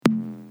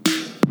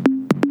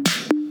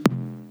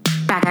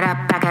Back it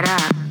up, back it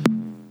up.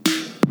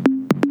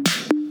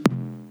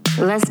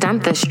 Let's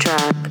dump this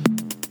truck.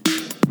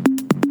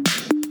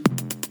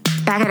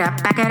 Back it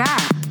up, back it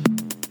up.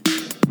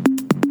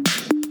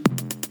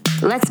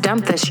 Let's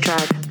dump this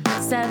truck.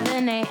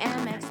 7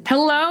 a.m.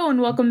 Hello and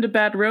welcome to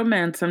Bad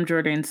Romance. I'm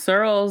Jordan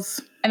Searles.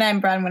 And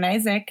I'm Bronwyn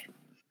Isaac.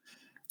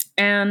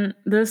 And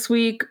this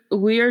week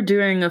we are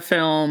doing a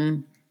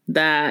film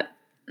that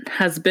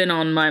has been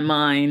on my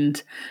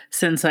mind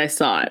since I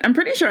saw it. I'm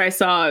pretty sure I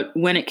saw it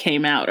when it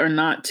came out or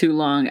not too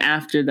long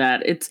after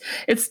that. It's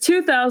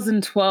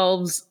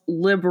 2012's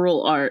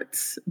Liberal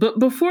Arts. But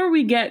before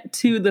we get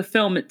to the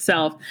film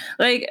itself,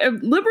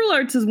 Liberal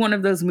Arts is one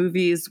of those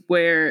movies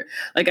where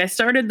I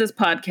started this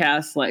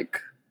podcast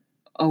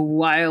a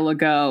while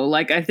ago.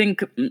 I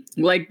think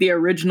the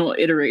original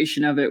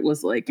iteration of it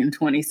was in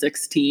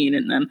 2016,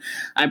 and then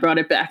I brought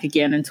it back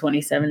again in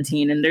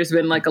 2017, and there's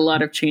been a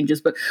lot of changes.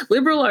 But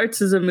Liberal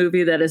Arts is a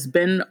movie that has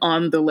been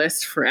on the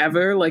list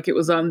forever. It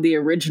was on the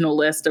original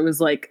list. I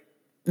was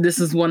this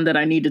is one that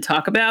I need to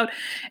talk about.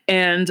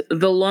 And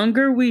the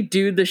longer we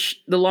do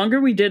the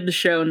longer we did the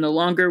show and the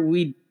longer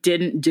we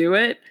didn't do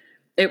it,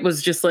 it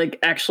was just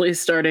actually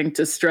starting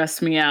to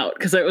stress me out,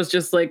 because it was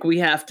just we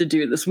have to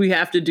do this. We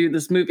have to do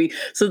this movie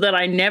so that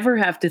I never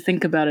have to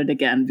think about it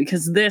again,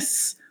 because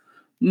this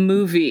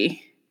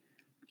movie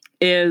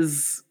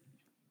is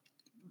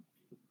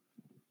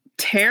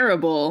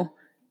terrible.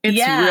 It's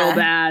real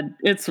bad.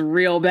 It's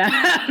real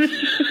bad. It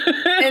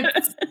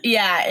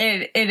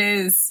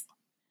is.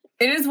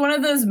 It is one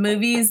of those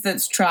movies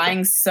that's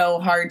trying so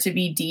hard to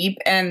be deep,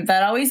 and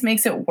that always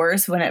makes it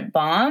worse when it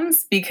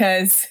bombs,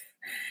 because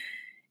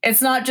it's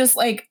not just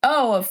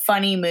a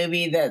funny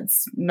movie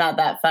that's not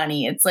that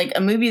funny. It's a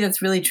movie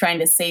that's really trying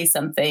to say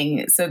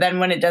something. So then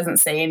when it doesn't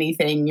say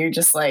anything, you're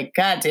just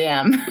God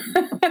damn.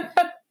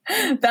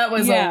 That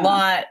was a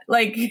lot.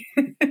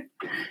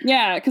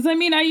 Yeah, because I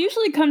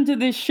usually come to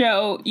this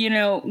show,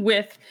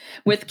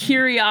 with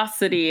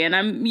curiosity, and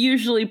I'm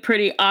usually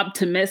pretty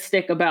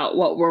optimistic about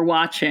what we're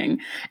watching.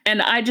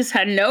 And I just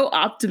had no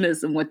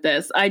optimism with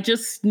this. I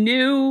just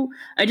knew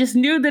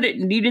that it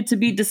needed to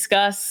be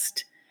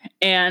discussed.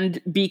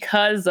 And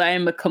because I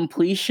am a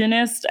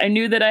completionist, I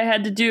knew that I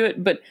had to do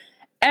it. But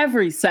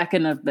every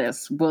second of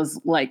this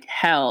was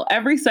hell.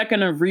 Every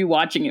second of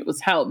rewatching it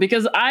was hell.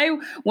 Because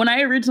when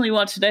I originally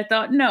watched it, I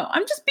thought, no,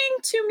 I'm just being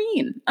too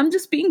mean. I'm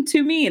just being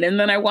too mean. And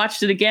then I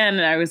watched it again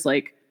and I was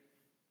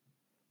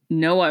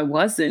no, I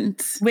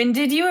wasn't. When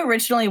did you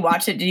originally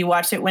watch it? Did you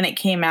watch it when it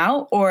came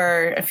out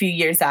or a few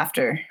years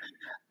after?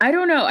 I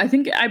don't know.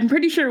 I'm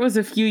pretty sure it was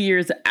a few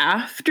years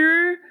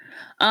after.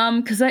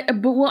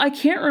 I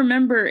can't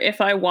remember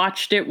if I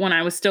watched it when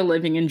I was still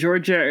living in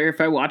Georgia or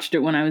if I watched it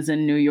when I was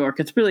in New York.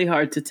 It's really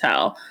hard to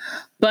tell.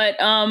 But,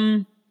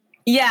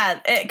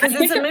 because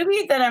it's a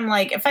movie that I'm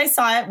if I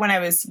saw it when I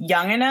was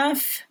young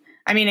enough,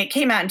 it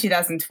came out in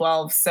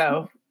 2012,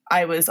 so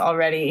I was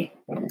already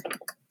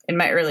in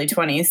my early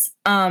 20s.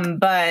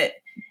 But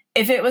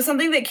if it was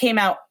something that came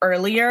out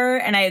earlier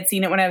and I had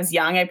seen it when I was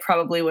young, I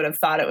probably would have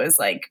thought it was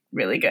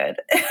really good.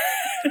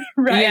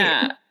 Right?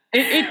 Yeah.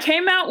 It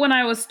came out when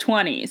I was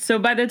 20. So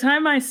by the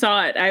time I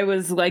saw it, I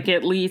was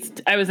at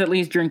least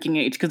drinking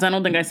age, because I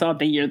don't think I saw it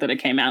the year that it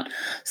came out.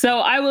 So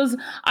I was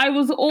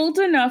old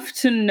enough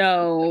to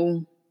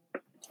know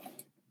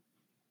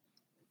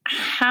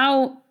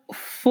how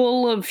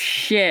full of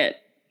shit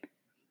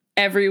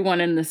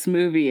everyone in this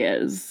movie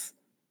is.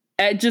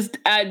 Just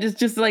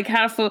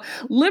how full.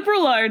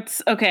 Liberal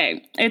Arts.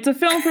 Okay, it's a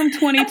film from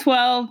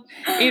 2012.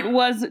 It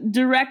was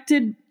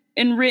directed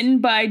and written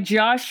by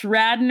Josh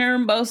Radnor,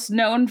 most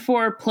known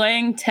for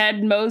playing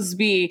Ted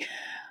Mosby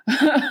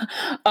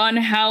on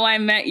How I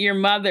Met Your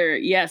Mother.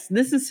 Yes,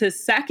 this is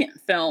his second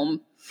film.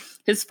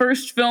 His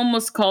first film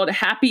was called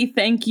Happy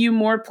Thank You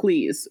More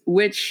Please,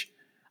 which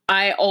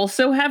I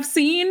also have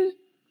seen.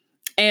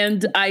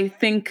 And I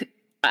think,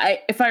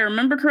 if I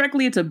remember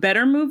correctly, it's a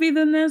better movie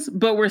than this,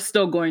 but we're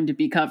still going to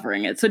be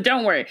covering it. So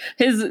don't worry.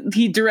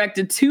 He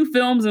directed 2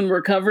 films and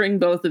we're covering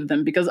both of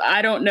them, because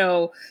I don't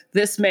know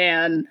this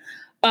man.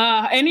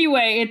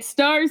 Anyway, it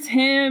stars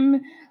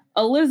him,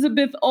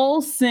 Elizabeth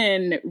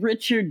Olsen,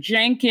 Richard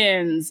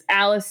Jenkins,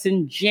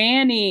 Allison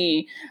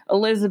Janney,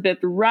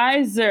 Elizabeth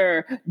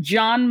Reiser,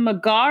 John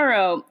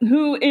Magaro,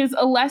 who is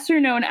a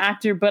lesser-known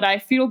actor, but I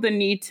feel the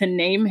need to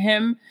name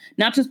him,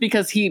 not just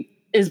because he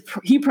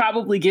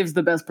probably gives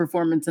the best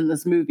performance in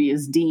this movie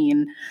as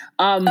Dean.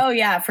 Oh,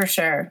 yeah, for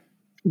sure.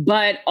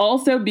 But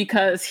also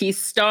because he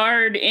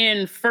starred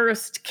in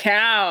First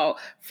Cow.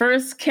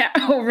 First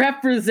Cow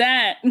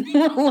represent.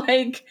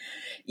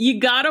 You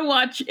gotta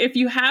watch, if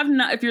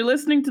you're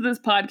listening to this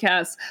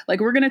podcast,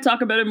 we're gonna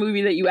talk about a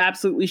movie that you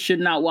absolutely should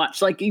not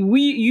watch. In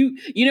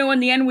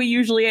the end we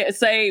usually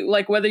say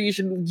whether you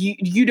should,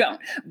 you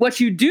don't. What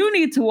you do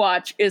need to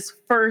watch is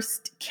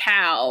First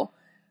Cow.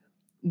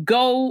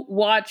 Go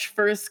watch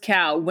First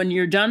Cow. When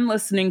you're done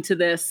listening to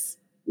this,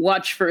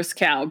 watch First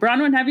Cow.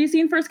 Bronwyn, have you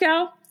seen First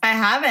Cow? I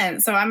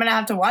haven't, so I'm gonna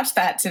have to watch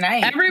that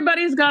tonight.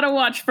 Everybody's got to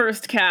watch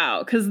First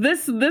Cow, because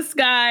this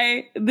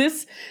guy,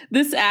 this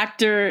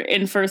actor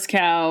in First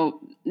Cow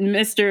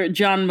Mr.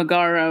 John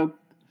Magaro,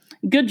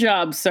 good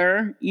job,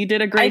 sir. You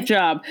did a great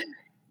job.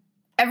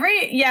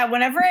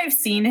 Whenever I've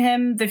seen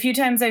him, the few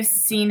times I've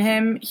seen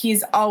him,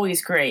 he's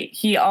always great.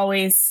 He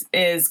always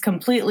is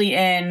completely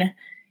in.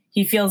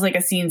 He feels like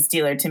a scene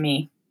stealer to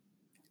me.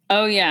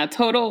 Oh yeah,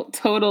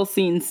 total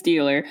scene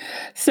stealer.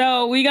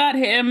 So we got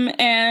him,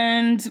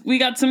 and we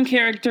got some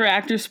character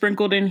actors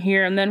sprinkled in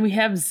here, and then we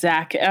have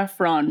Zac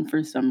Efron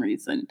for some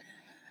reason.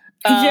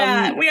 We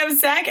have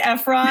Zac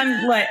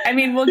Efron.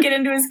 We'll get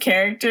into his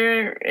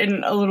character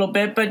in a little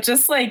bit, but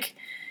just like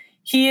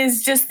he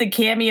is just the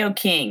cameo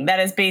king.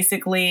 That is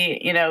basically,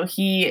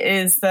 he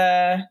is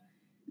the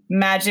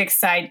magic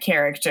side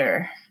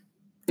character.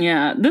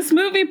 Yeah, this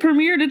movie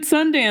premiered at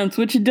Sundance,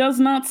 which does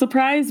not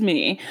surprise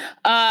me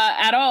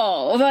at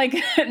all. Like,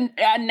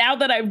 now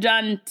that I've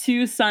done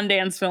 2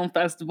 Sundance Film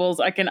Festivals,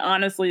 I can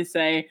honestly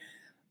say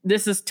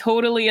this is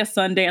totally a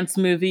Sundance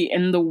movie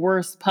in the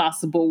worst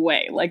possible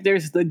way. Like,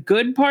 there's the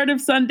good part of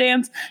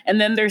Sundance, and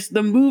then there's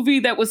the movie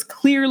that was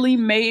clearly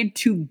made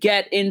to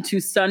get into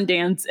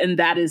Sundance, and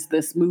that is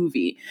this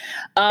movie.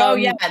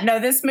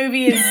 This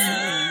movie is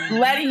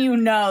letting you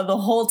know the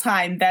whole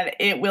time that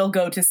it will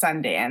go to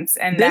Sundance,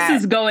 and this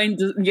is going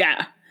to,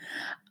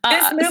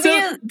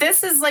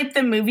 this is like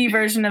the movie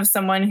version of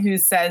someone who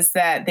says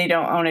that they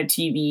don't own a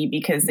TV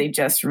because they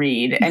just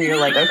read, and you're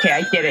like, okay,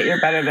 I get it, you're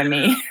better than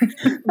me.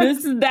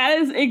 That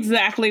is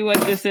exactly what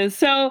this is.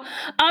 So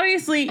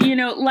obviously,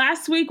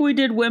 last week we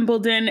did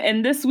Wimbledon,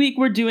 and this week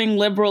we're doing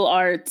liberal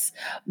arts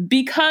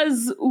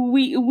because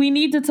we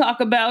need to talk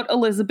about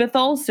Elizabeth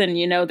Olsen.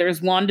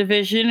 There's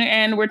WandaVision,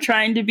 and we're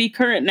trying to be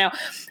current. Now,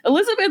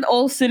 Elizabeth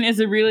Olsen is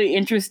a really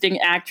interesting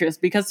actress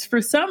because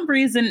for some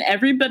reason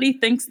everybody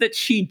thinks that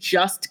she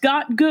just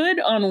got good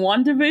on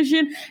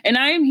WandaVision, and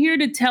I am here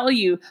to tell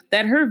you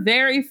that her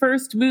very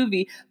first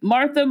movie,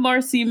 Martha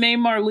Marcy May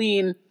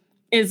Marlene,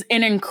 is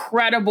an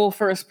incredible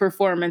first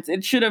performance.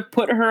 It should have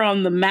put her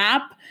on the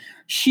map.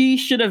 She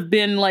should have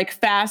been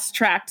fast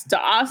tracked to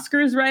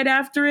Oscars right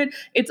after it.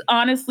 It's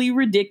honestly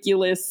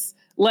ridiculous.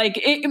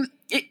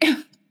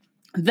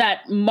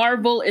 That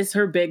Marvel is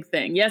her big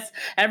thing. Yes,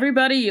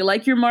 everybody, you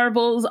like your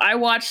Marvels. I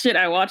watched it.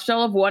 I watched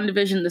all of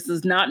WandaVision. This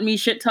is not me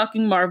shit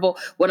talking Marvel.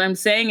 What I'm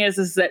saying is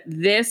that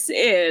this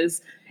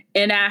is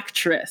an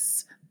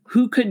actress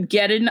who could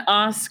get an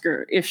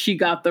Oscar if she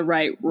got the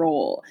right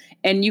role.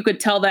 And you could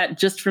tell that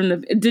just from the...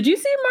 Did you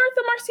see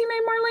Martha Marcy May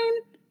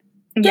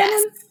Marlene?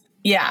 Yes.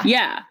 Yeah.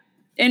 Yeah.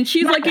 And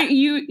she's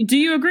do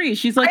you agree?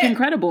 She's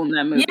incredible in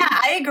that movie. Yeah,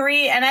 I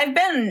agree. And I've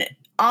been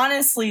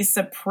honestly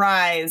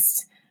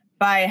surprised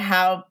by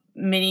how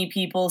many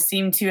people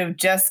seem to have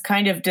just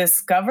kind of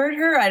discovered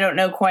her. I don't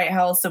know quite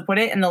how else to put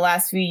it in the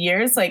last few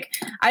years.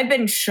 I've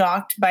been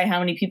shocked by how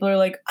many people are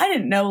like, I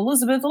didn't know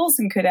Elizabeth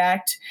Olsen could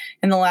act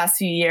in the last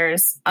few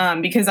years,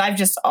 because I've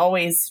just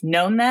always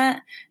known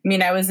that.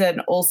 I was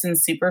an Olsen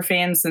super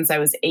fan since I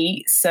was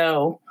 8.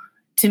 So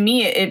to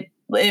me, it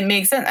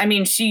makes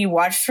sense. She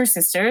watched her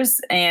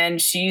sisters and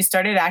she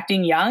started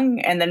acting young,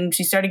 and then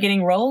she started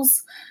getting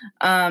roles.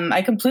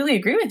 I completely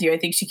agree with you. I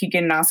think she could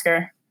get an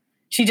Oscar.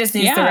 She just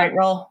needs the right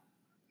role.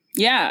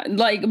 Yeah,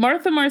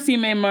 Martha Marcy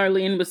May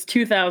Marlene was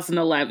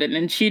 2011,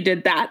 and she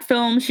did that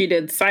film. She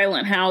did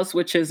Silent House,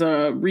 which was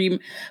a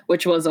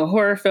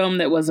horror film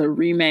that was a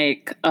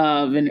remake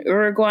of an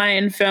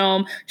Uruguayan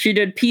film. She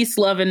did Peace,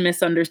 Love, and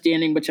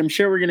Misunderstanding, which I'm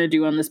sure we're going to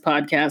do on this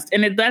podcast.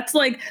 And that's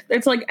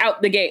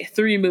out the gate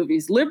 3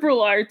 movies.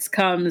 Liberal arts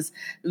comes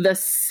the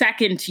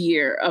second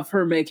year of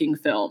her making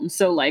films,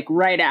 so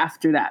right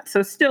after that.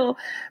 So still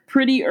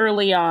pretty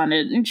early on,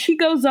 and she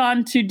goes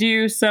on to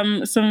do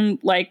some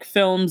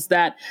films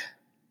that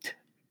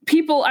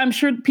I'm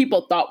sure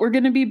people thought were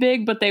going to be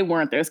big, but they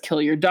weren't. There's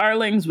Kill Your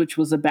Darlings, which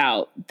was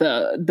about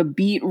the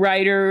beat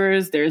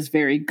writers. There's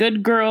Very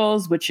Good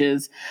Girls, which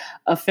is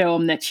a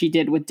film that she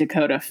did with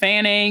Dakota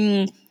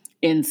Fanning.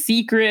 In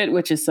Secret,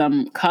 which is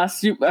a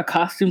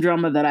costume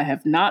drama that I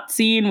have not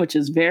seen, which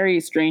is very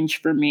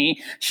strange for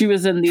me. She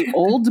was in the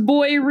Old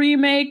Boy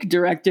remake,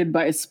 directed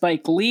by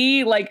Spike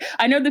Lee.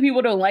 I know that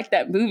people don't like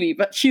that movie,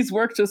 but she's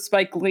worked with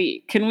Spike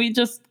Lee. Can we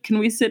sit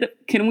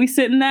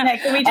in that? Yeah,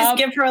 can we just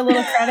give her a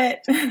little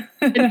credit?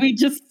 Can we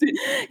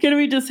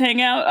just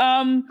hang out?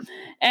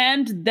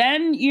 And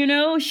then,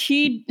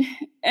 she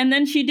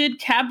did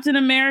Captain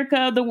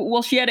America.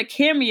 She had a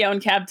cameo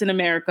in Captain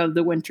America: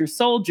 The Winter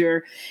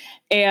Soldier.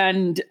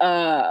 And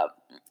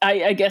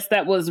I guess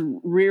that was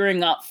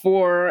rearing up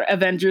for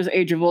Avengers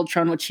Age of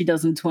Ultron, which she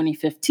does in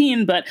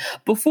 2015. But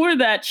before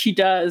that, she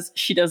does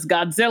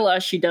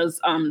Godzilla. She does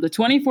the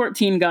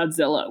 2014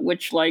 Godzilla,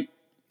 which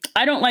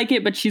I don't like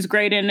it, but she's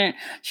great in it.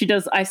 She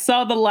does I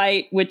Saw the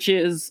Light, which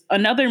is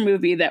another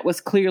movie that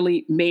was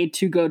clearly made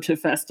to go to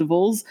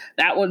festivals.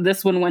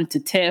 This one went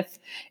to TIFF,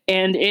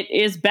 and it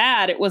is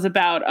bad. It was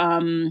about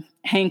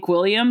Hank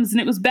Williams, and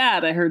it was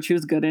bad. I heard she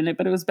was good in it,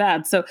 but it was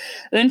bad. So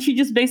then she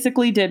just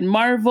basically did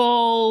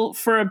Marvel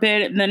for a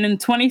bit, and then in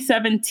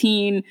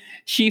 2017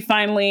 she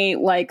finally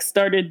like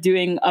started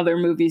doing other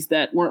movies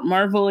that weren't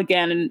Marvel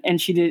again, and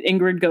she did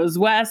Ingrid Goes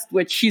West,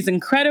 which she's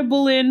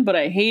incredible in, but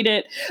I hate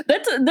it.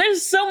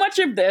 There's so much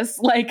of this.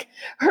 Like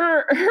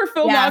her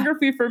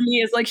filmography for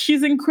me is like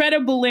she's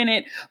incredible in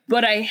it,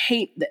 but I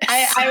hate this.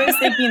 I was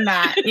thinking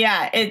that.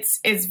 Yeah,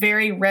 it's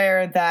very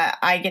rare that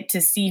I get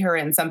to see her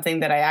in something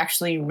that I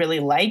actually really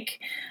like.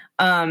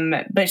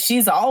 But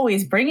she's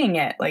always bringing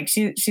it. Like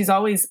she's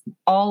always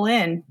all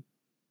in.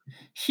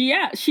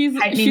 She's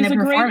heightening the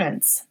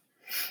performance.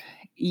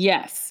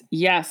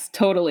 Yes,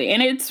 totally.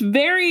 And it's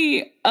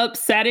very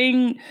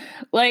upsetting.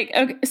 Like,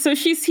 okay, so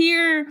she's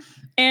here,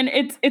 and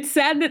it's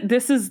sad that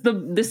this is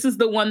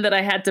the one that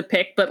I had to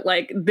pick, but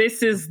like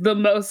this is the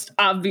most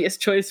obvious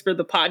choice for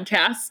the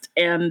podcast.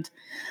 And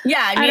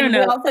yeah, I mean, we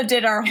also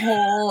did our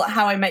whole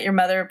How I Met Your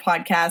Mother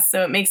podcast,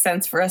 so it makes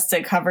sense for us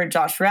to cover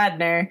Josh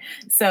Radnor.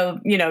 So,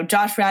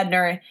 Josh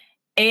Radnor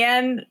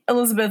and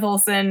Elizabeth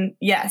Olsen,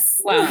 yes.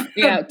 Wow.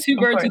 Yeah, two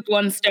birds with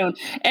one stone.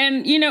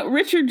 And,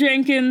 Richard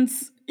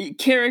Jenkins,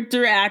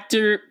 character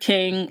actor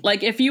king.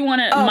 Like, if you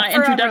want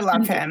to,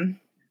 love him.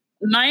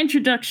 My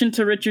introduction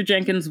to Richard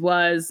Jenkins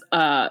was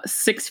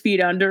 6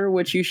 Feet Under,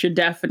 which you should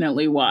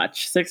definitely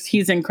watch.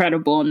 He's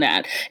incredible in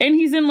that. And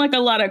he's in like a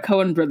lot of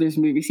Coen Brothers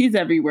movies. He's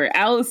everywhere.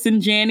 Allison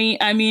Janney.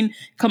 I mean,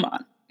 come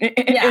on.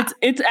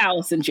 It's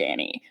Allison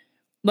Janney.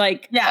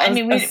 Like, yeah, I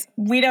mean,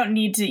 we don't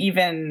need to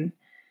even,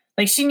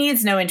 like, she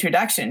needs no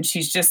introduction.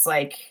 She's just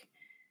like,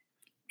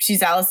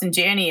 she's Allison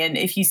Janney. And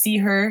if you see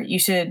her, you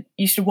should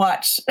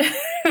watch.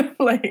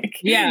 Like,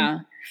 yeah.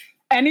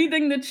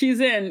 Anything that she's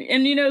in.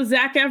 And,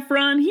 Zac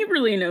Efron, he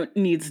really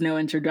needs no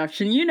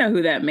introduction. You know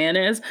who that man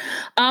is.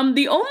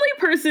 The only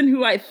person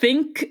who I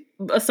think,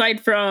 aside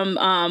from,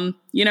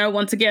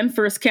 once again,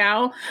 First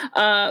Cow,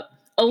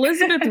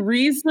 Elizabeth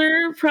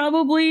Reisner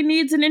probably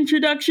needs an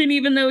introduction,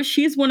 even though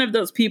she's one of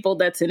those people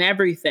that's in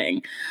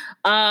everything.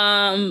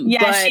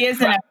 She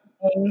is in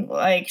everything.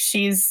 Like,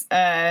 she's,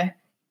 I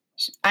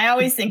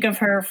always think of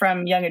her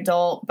from Young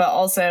Adult, but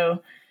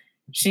also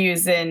she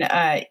was in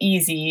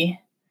Easy.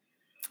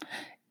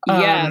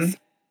 Yes.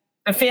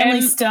 The Family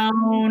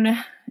Stone,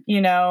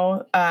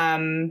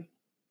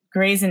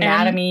 Grey's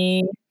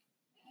Anatomy.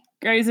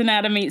 Grey's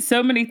Anatomy,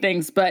 so many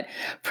things, but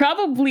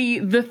probably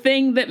the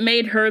thing that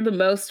made her the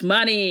most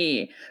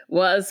money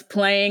was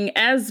playing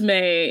Esme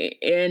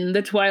in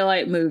the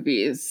Twilight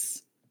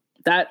movies.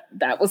 That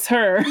was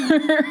her.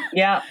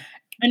 Yeah.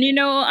 And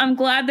I'm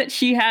glad that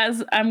she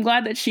has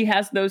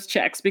those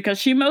checks, because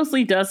she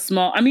mostly does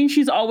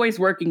she's always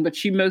working, but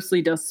she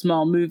mostly does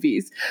small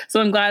movies.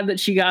 So I'm glad that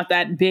she got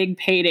that big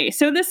payday.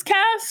 So this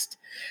cast,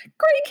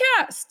 great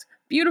cast,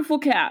 beautiful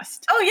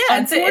cast. Oh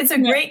yeah, it's a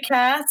great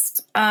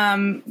cast.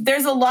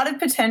 There's a lot of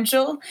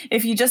potential.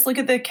 If you just look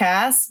at the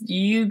cast,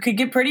 you could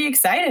get pretty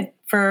excited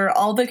for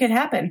all that could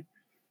happen.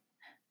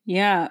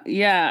 Yeah.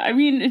 I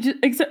mean,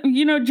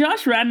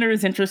 Josh Radnor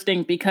is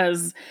interesting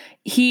because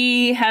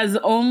he has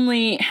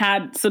only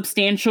had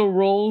substantial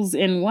roles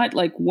in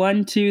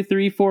 1, 2,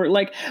 3, 4,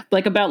 like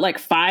about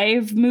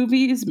 5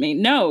 movies.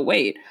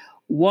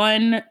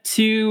 1,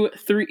 2,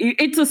 3.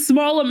 It's a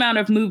small amount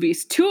of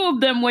movies, 2 of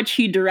them which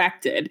he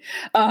directed.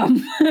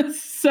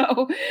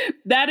 So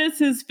that is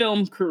his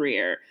film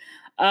career.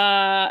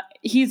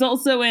 He's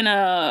also in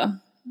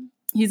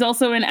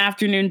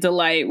Afternoon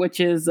Delight,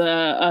 which is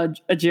a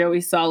Joey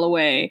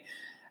Soloway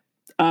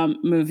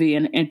movie,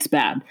 and it's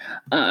bad.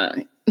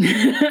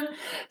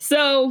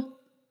 So,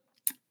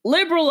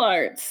 Liberal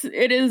Arts.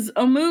 It is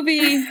a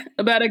movie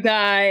about a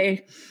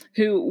guy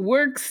who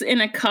works in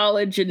a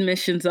college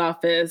admissions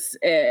office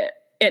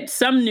at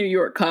some New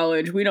York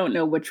college. We don't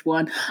know which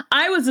one.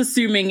 I was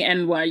assuming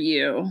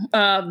NYU.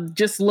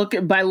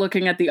 By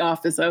looking at the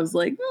office, I was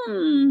like,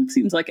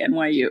 seems like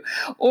NYU.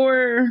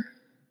 Or...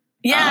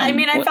 Yeah, I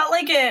mean, I felt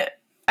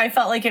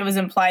like it was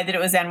implied that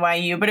it was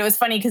NYU, but it was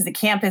funny because the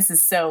campus is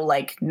so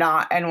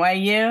not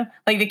NYU.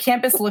 Like, the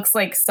campus looks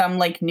like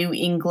some New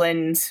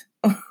England,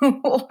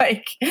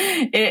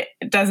 it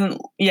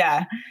doesn't.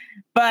 Yeah,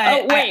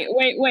 but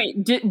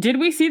wait.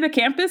 Did we see the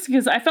campus?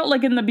 Because I felt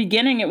like in the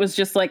beginning it was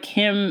just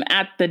him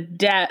at the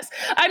desk.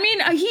 I mean,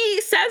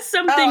 he says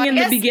something in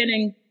the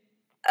beginning.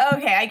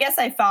 Okay, I guess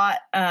I thought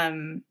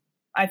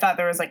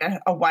there was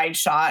a wide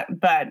shot,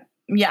 but.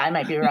 Yeah, I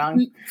might be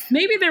wrong.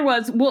 Maybe there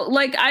was. Well,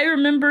 I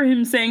remember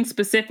him saying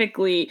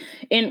specifically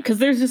because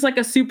there's just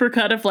a super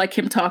cut of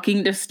him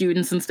talking to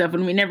students and stuff,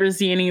 and we never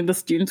see any of the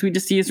students. We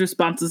just see his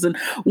responses. And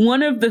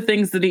one of the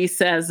things that he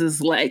says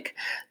is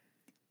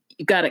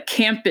you got a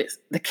campus.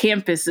 The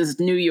campus is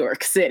New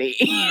York City.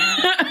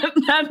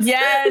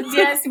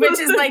 Yes, which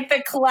is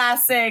the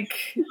classic.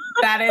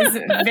 That is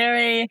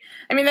very,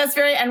 that's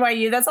very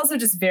NYU. That's also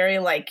just very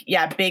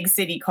big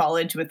city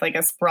college with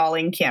a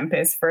sprawling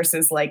campus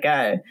versus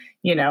a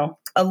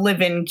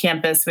live-in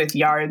campus with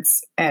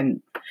yards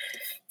and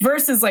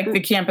versus the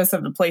campus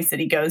of the place that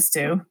he goes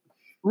to.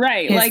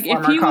 Right. His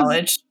former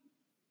college.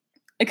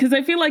 because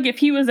I feel like if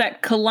he was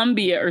at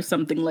Columbia or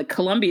something, like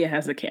Columbia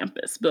has a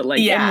campus, but like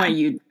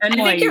NYU I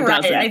think you're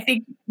doesn't. right. I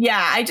think,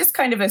 I just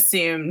kind of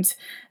assumed,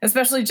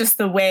 especially just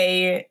the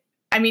way,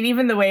 I mean,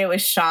 even the way it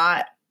was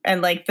shot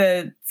and like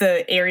the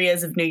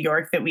areas of New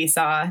York that we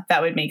saw,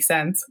 that would make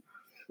sense.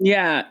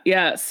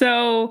 Yeah.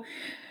 So,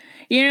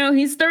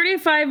 he's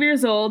 35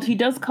 years old. He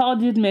does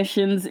college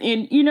admissions.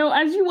 And,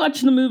 as you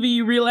watch the movie,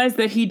 you realize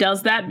that he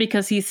does that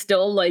because he's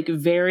still like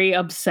very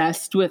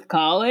obsessed with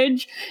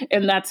college.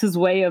 And that's his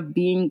way of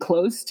being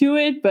close to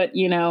it. But,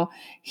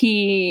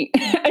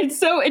 it's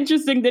so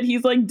interesting that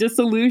he's like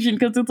disillusioned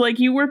because it's like,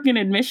 you work in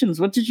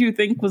admissions. What did you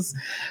think?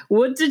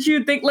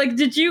 Like,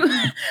 did you,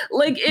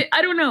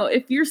 I don't know.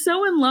 If you're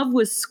so in love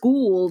with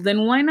school,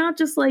 then why not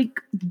just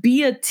like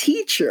be a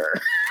teacher?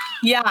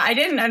 Yeah, I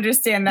didn't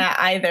understand that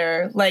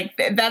either. Like,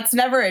 that's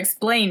never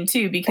explained,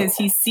 too, because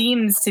he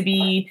seems to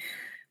be,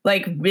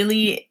 like,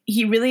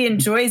 he really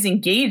enjoys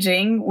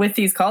engaging with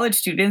these college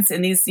students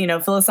in these,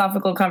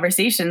 philosophical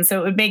conversations. So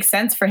it would make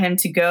sense for him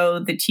to go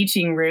the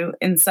teaching route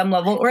in some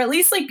level, or at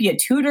least, like, be a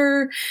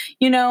tutor,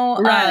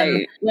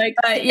 Right.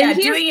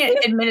 Doing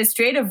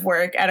administrative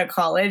work at a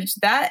college,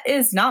 that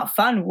is not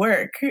fun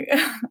work.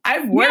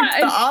 I've worked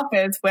the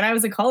office when I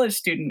was a college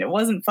student. It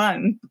wasn't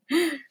fun.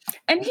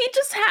 And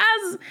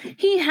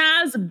he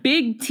has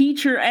big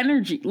teacher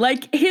energy.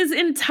 Like his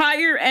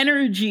entire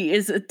energy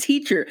is a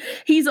teacher.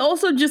 He's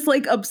also just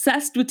like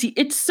obsessed with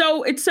it's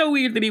so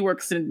weird that he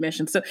works in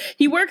admissions. So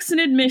he works in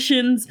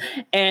admissions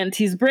and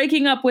he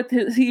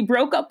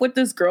broke up with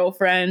his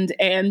girlfriend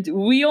and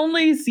we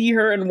only see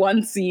her in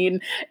one scene.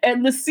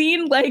 And the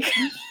scene like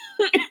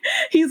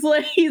she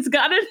notices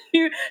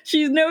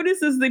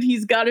that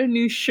he's got a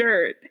new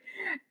shirt.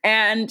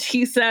 And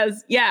he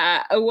says,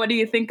 yeah, what do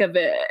you think of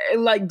it?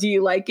 Like, do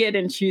you like it?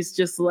 And she's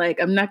just like,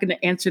 I'm not going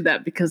to answer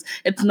that because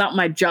it's not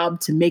my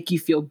job to make you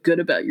feel good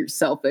about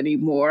yourself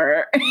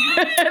anymore.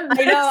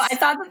 I know. I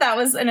thought that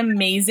was an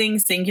amazing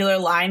singular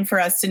line for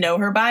us to know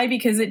her by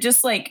because it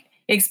just like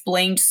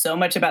explained so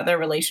much about their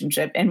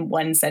relationship in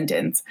one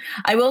sentence.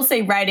 I will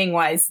say writing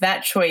wise,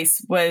 that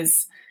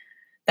was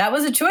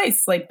a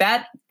choice. Like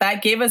that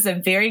gave us a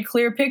very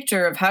clear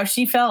picture of how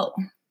she felt.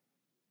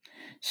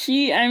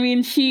 She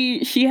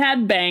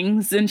had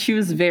bangs and she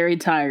was very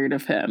tired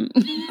of him.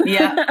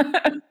 Yeah,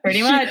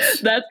 pretty much.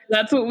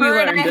 That's what we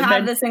learned. I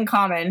have this in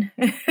common.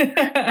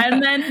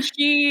 And then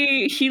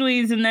she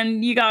leaves, and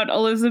then you got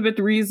Elizabeth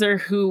Reeser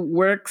who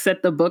works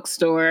at the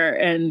bookstore,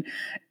 and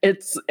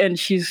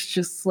she's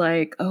just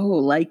like, oh,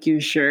 like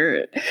your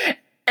shirt.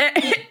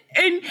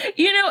 And,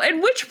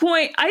 at which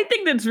point, I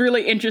think that's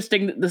really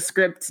interesting that the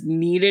script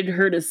needed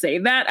her to say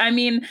that. I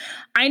mean,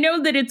 I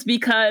know that it's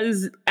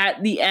because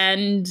at the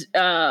end,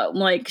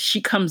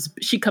 she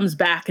comes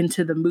back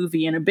into the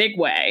movie in a big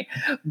way,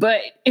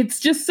 but it's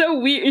just so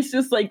weird. It's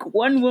just like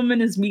one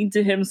woman is mean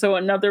to him, so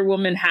another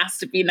woman has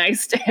to be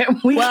nice to him.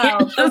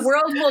 The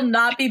world will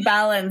not be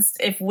balanced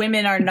if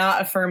women are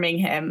not affirming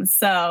him.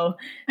 So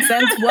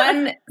since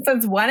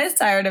one is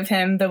tired of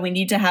him, then we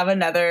need to have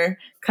another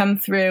come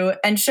through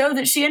and show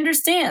that she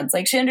understands.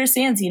 Like she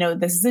understands,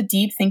 this is a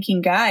deep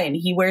thinking guy and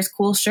he wears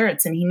cool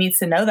shirts and he needs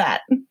to know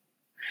that.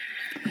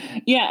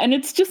 Yeah, and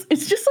it's just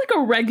like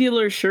a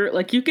regular shirt.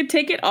 Like you could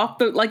take it off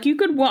you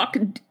could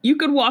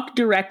walk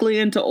directly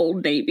into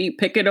Old Navy,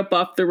 pick it up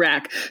off the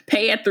rack,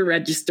 pay at the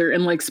register,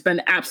 and like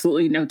spend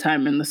absolutely no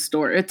time in the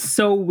store. It's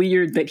so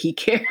weird that he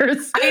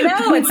cares. I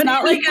know it's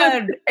not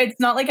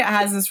like it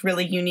has this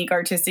really unique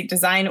artistic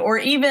design, or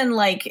even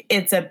like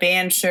it's a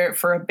band shirt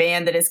for a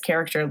band that his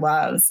character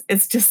loves.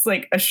 It's just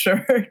like a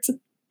shirt.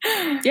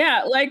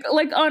 Yeah, like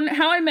on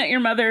How I Met Your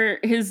Mother,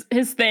 his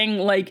thing,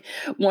 like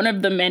one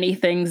of the many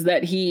things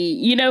that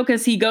he,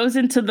 because he goes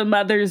into the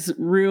mother's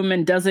room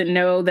and doesn't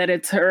know that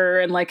it's her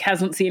and like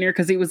hasn't seen her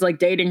because he was like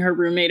dating her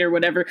roommate or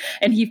whatever,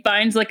 and he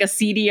finds like a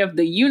CD of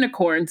the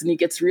Unicorns and he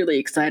gets really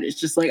excited. It's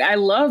just like, I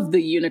love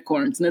the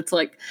Unicorns, and it's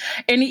like,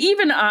 and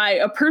even I,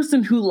 a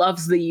person who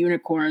loves the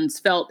Unicorns,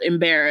 felt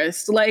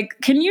embarrassed. Like,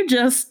 can you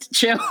just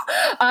chill?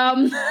 Yeah,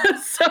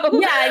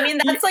 I mean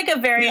that's like a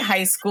very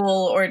high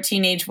school or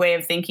teenage way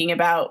of thinking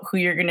about who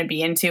you're going to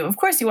be into. Of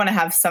course you want to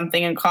have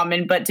something in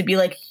common, but to be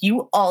like,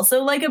 you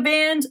also like a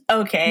band?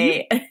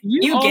 Okay.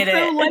 You get it.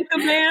 Also like a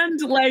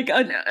band, like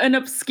an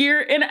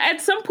obscure, and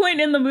at some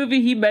point in the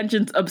movie he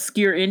mentions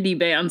obscure indie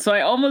band. So I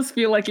almost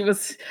feel like it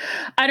was,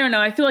 I don't know,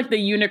 I feel like the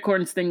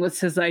Unicorns thing was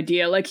his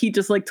idea. Like he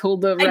just like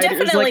told the writers, I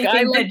definitely like,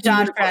 think that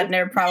Josh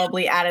Radnor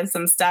probably added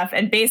some stuff.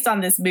 And based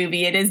on this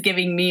movie, it is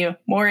giving me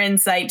more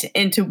insight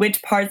into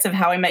which parts of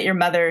How I Met Your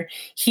Mother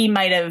he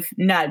might have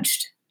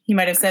nudged. He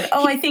might have said,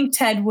 I think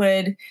Ted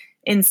would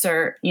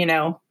insert,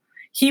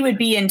 he would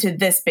be into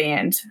this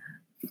band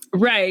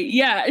Right.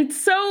 Yeah. It's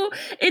so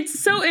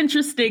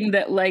interesting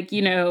that, like,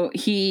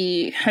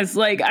 he has,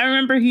 like, I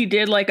remember he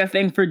did like a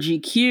thing for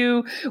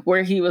GQ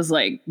where he was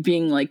like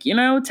being like,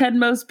 Ted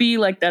Mosby,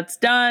 like, that's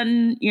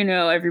done,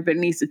 everybody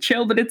needs to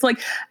chill. But it's like,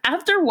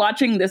 after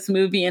watching this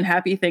movie and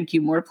Happy Thank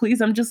You More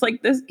Please, I'm just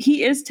like, this,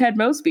 he is Ted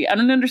Mosby. I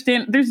don't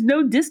understand. There's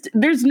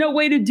no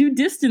way to do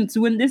distance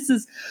when this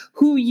is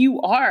who you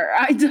are.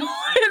 I don't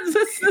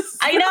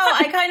I know.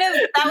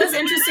 That was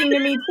interesting to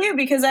me too,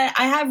 because I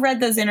have read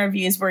those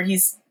interviews where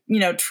he's,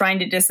 trying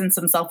to distance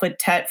himself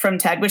from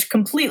Ted, which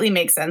completely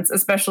makes sense,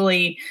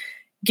 especially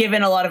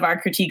given a lot of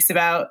our critiques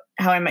about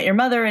How I Met Your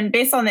Mother. And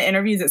based on the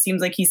interviews, it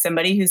seems like he's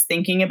somebody who's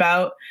thinking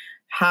about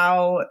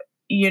how,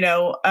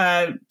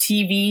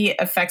 TV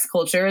affects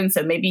culture. And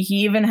so maybe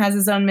he even has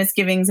his own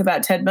misgivings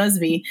about Ted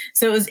Mosby.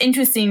 So it was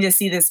interesting to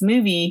see this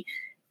movie,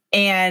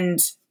 and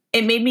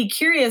it made me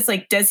curious,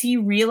 like, does he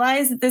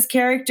realize that this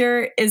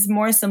character is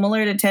more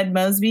similar to Ted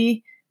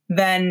Mosby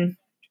than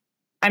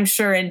I'm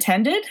sure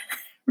intended?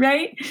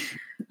 Right?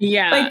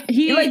 Yeah.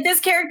 Like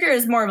this character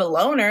is more of a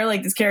loner.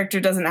 Like, this character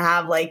doesn't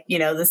have, like,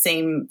 the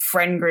same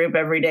friend group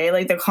every day.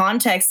 Like, the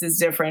context is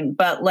different,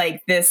 but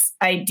like this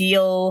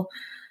ideal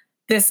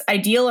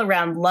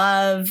around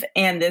love,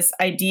 and this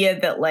idea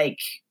that, like,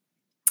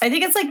 I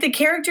think it's like the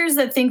characters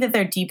that think that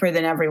they're deeper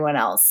than everyone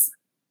else.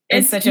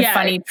 It's such a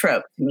funny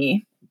trope to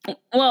me.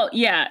 Well,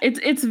 yeah,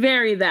 it's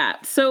very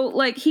that. So,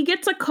 like, he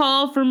gets a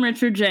call from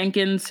Richard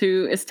Jenkins,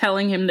 who is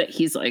telling him that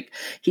he's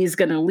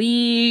going to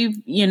leave,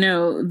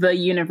 the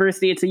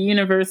university. It's a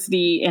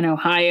university in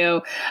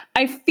Ohio.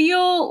 I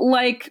feel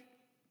like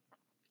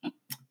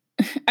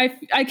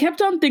I kept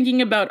on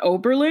thinking about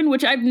Oberlin,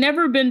 which I've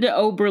never been to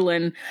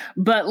Oberlin,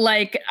 but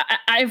like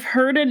I've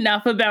heard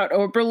enough about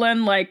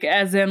Oberlin, like,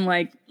 as in,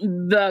 like,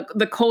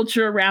 the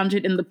culture around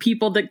it and the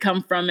people that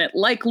come from it,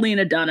 like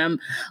Lena Dunham,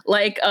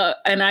 like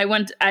and I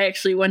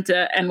actually went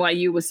to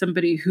NYU with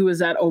somebody who was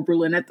at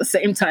Oberlin at the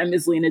same time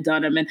as Lena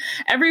Dunham, and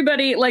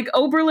everybody, like,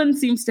 Oberlin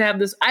seems to have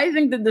this. I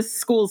think that this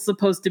school is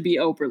supposed to be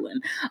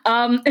Oberlin.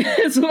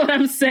 Is what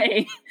I'm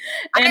saying.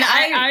 And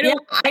I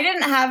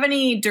didn't have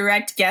any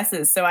direct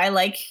guesses, so I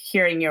like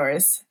hearing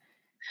yours.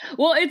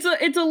 Well,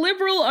 it's a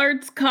liberal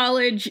arts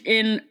college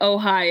in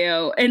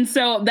Ohio, and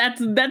so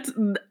that's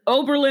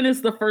Oberlin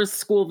is the first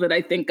school that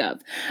I think of.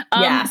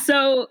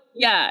 So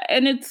yeah,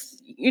 and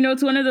it's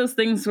it's one of those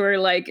things where,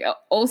 like,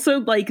 also,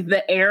 like,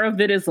 the air of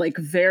it is, like,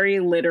 very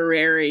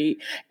literary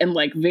and,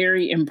 like,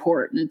 very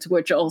important,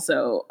 which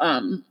also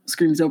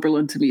screams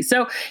Oberlin to me.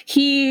 So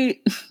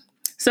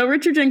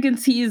Richard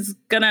Jenkins, he's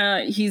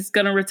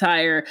gonna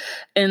retire,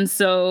 and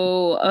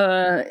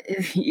so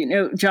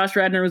Josh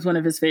Radnor was one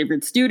of his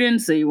favorite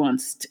students, so he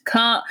wants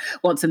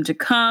him to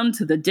come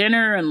to the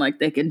dinner, and, like,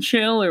 they can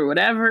chill or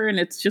whatever, and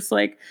it's just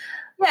like,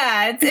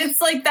 yeah,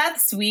 it's like,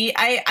 that's sweet.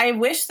 I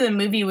wish the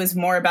movie was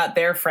more about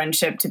their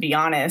friendship, to be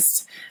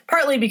honest.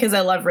 Partly because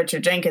I love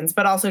Richard Jenkins,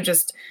 but also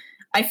just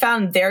I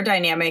found their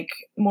dynamic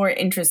more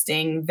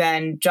interesting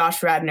than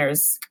Josh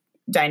Radnor's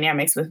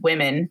dynamics with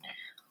women.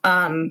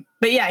 But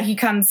yeah, he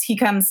comes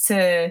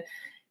to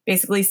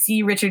basically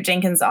see Richard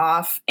Jenkins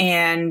off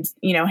and,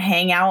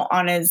 hang out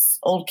on his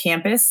old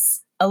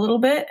campus a little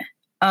bit.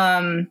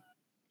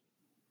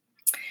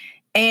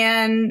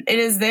 And it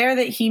is there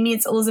that he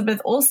meets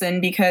Elizabeth Olsen,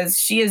 because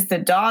she is the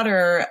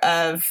daughter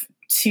of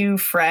two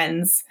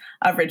friends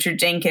of Richard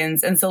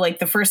Jenkins. And so, like,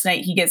 the first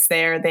night he gets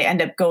there, they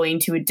end up going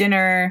to a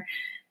dinner.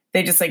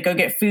 They just, like, go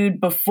get food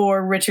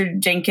before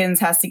Richard Jenkins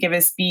has to give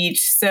his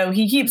speech. So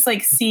he keeps,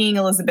 like, seeing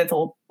Elizabeth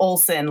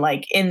Olsen,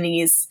 like, in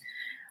these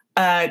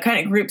kind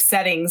of group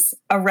settings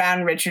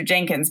around Richard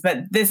Jenkins.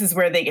 But this is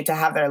where they get to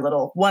have their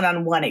little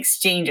one-on-one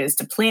exchanges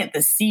to plant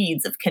the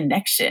seeds of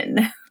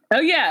connection. Oh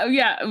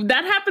yeah,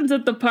 that happens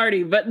at the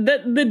party, but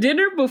the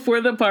dinner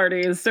before the party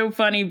is so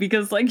funny,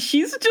 because, like,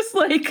 she's just,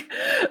 like,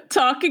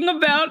 talking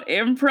about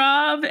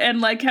improv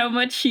and, like, how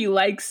much she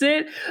likes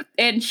it,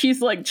 and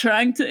she's, like,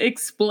 trying to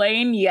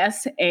explain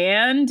yes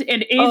and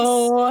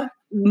it's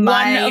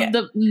one of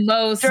the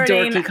most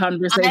dorky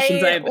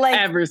conversations I've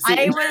ever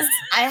seen.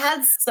 I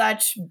had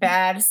such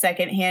bad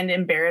secondhand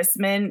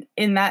embarrassment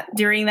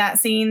during that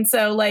scene.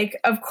 So, like,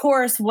 of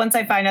course, once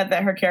I find out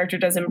that her character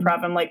does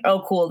improv, I'm like,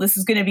 oh, cool, this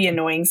is going to be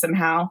annoying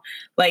somehow.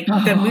 Like,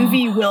 the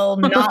movie will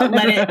not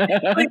let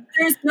it. Like,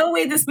 there's no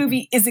way this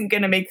movie isn't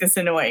going to make this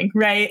annoying,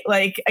 right?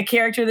 Like, a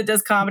character that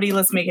does comedy,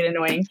 let's make it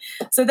annoying.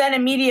 So then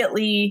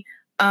immediately,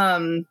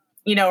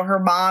 her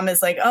mom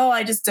is like, oh,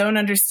 I just don't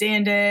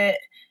understand it.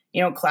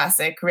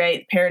 Classic,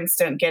 right? Parents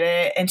don't get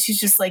it. And she's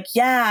just like,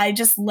 yeah, I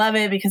just love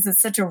it because it's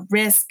such a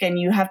risk and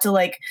you have to,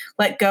 like,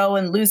 let go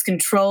and lose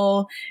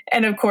control.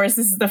 And of course,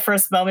 this is the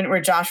first moment where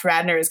Josh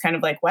Radnor is kind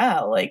of like,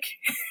 wow, like,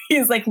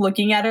 he's, like,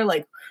 looking at her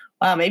like,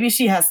 wow, maybe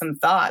she has some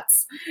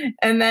thoughts.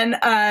 And then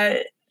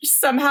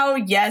somehow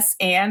yes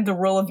and the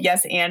rule of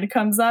yes and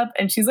comes up,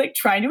 and she's like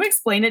trying to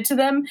explain it to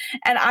them.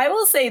 And I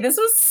will say this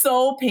was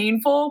so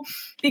painful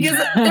because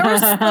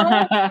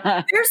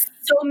there's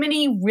so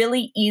many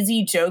really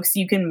easy jokes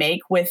you can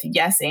make with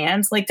yes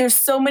and. Like there's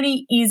so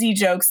many easy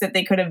jokes that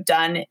they could have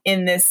done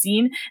in this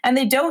scene, and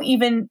they don't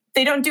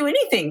do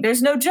anything.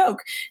 There's no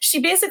joke. She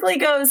basically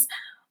goes,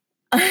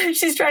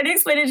 she's trying to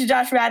explain it to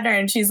Josh Radnor,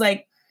 and she's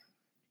like,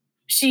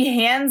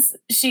 she has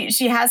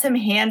him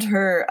hand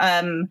her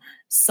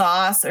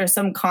sauce or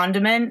some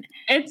condiment.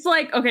 It's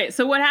like, okay,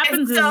 so what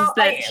happens is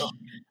that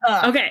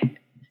okay,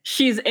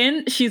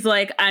 she's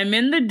like, I'm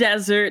in the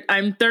desert,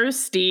 I'm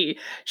thirsty.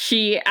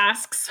 She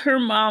asks her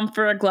mom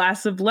for a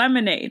glass of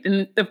lemonade,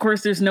 and of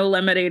course there's no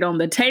lemonade on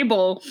the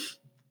table.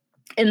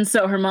 And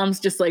so her mom's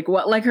just like,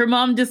 what? Like her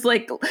mom just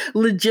like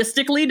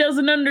logistically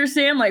doesn't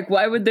understand. Like,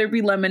 why would there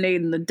be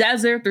lemonade in the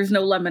desert? There's no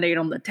lemonade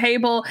on the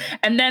table.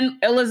 And then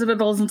Elizabeth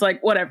Olsen's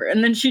like, whatever.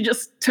 And then she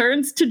just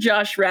turns to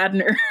Josh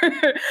Radnor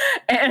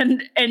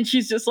and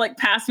she's just like,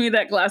 pass me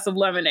that glass of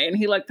lemonade. And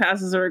he like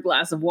passes her a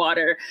glass of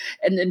water.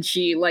 And then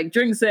she like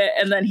drinks it.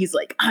 And then he's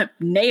like, I'm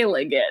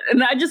nailing it.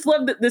 And I just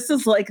love that this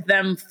is like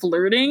them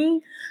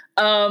flirting.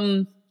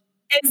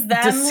 Is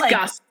them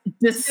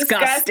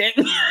disgusting.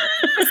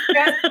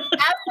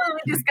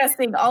 Absolutely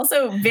disgusting.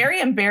 Also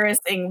very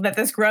embarrassing that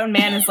this grown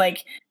man is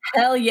like,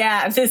 hell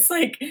yeah, this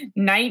like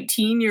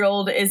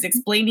 19-year-old is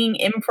explaining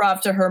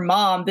improv to her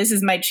mom. This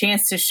is my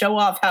chance to show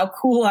off how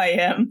cool I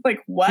am.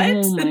 Like, what?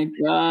 Oh my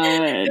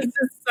God. This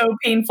is so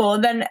painful.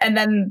 And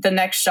then the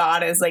next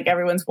shot is like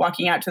everyone's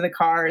walking out to the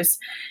cars,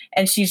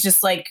 and she's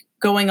just like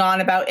going on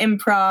about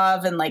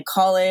improv and like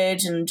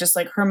college, and just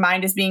like her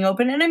mind is being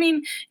open. And I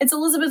mean, it's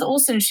Elizabeth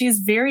Olsen. She's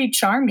very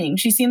charming.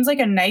 She seems like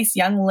a nice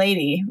young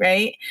lady,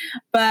 right?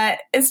 But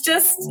it's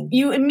just,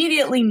 you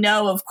immediately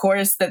know, of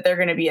course, that they're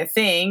going to be a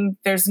thing.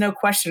 There's no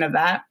question of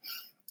that.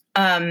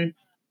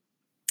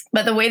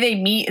 But the way they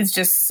meet is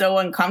just so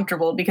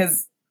uncomfortable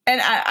because, and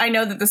I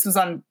know that this was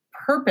on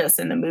purpose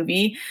in the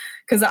movie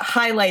because it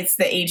highlights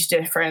the age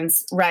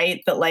difference,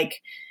 right? That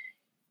like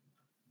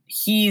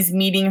he's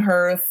meeting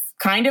her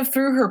kind of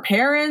through her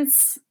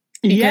parents.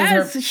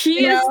 Yes,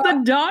 she is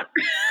the daughter.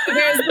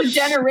 There's the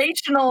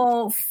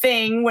generational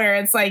thing where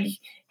it's like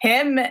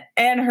him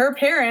and her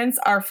parents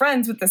are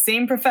friends with the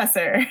same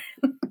professor.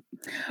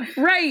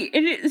 Right.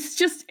 And it's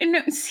just,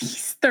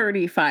 he's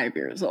 35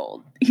 years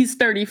old. He's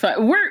 35.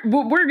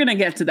 We're going to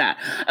get to that.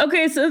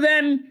 Okay, so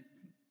then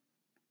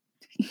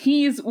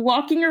he's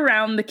walking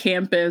around the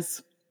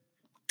campus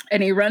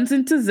and he runs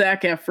into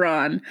Zac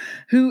Efron,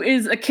 who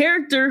is a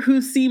character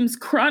who seems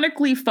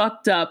chronically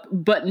fucked up,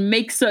 but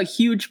makes a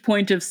huge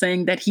point of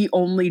saying that he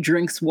only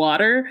drinks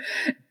water.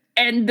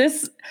 And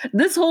this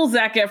whole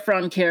Zac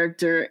Efron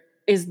character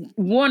is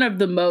one of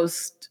the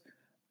most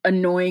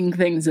annoying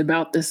things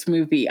about this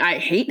movie. I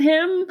hate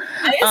him.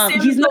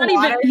 He's not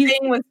even.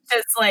 Thing was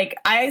just like,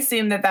 I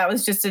assume that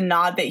was just a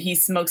nod that he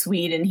smokes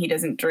weed and he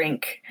doesn't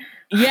drink.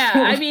 Yeah,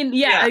 I mean,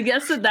 yeah, I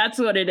guess that's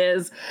what it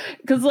is.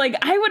 Because, like,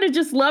 I would have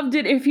just loved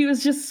it if he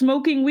was just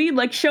smoking weed.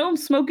 Like, show him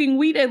smoking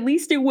weed. At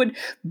least it would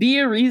be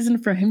a reason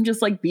for him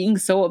just, like, being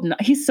so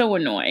he's so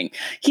annoying.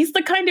 He's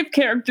the kind of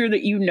character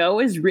that you know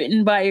is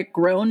written by a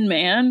grown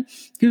man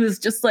who is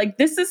just like,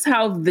 this is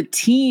how the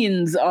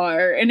teens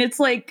are. And it's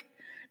like,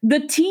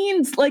 the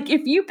teens, like,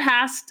 if you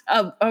passed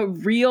a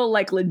real,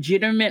 like,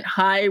 legitimate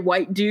high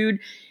white dude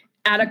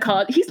at a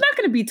college, he's not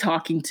going to be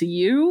talking to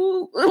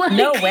you. Like,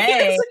 no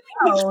way.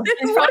 No. What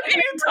are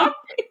you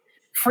talking?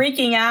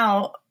 Freaking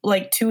out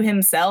like to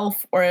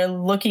himself or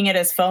looking at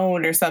his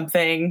phone or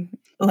something.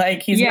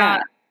 Like he's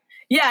not.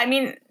 Yeah, I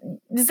mean,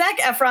 Zac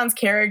Efron's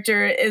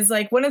character is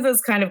like one of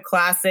those kind of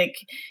classic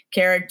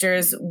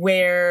characters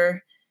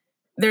where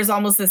there's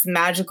almost this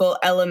magical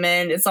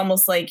element. It's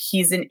almost like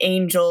he's an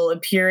angel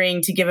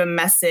appearing to give a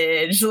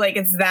message. Like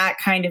it's that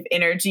kind of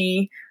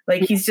energy.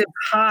 Like he's just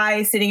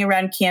high, sitting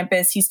around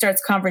campus. He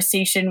starts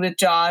conversation with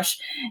Josh.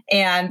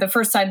 And the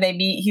first time they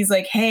meet, he's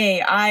like,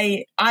 hey,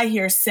 I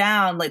hear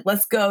sound. Like,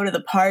 let's go to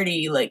the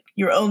party. Like,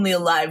 you're only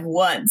alive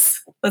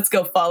once. Let's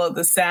go follow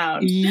the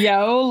sound.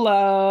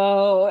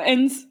 YOLO.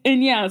 And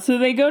yeah, so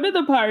they go to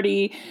the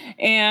party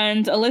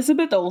and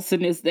Elizabeth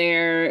Olsen is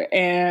there.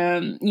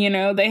 And, you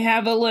know, they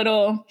have a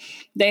little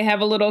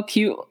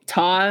cute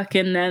talk.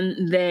 And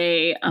then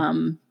they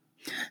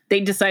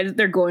decide that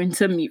they're going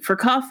to meet for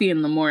coffee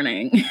in the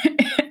morning.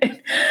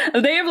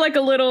 They have like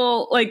a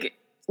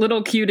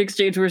little cute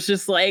exchange where it's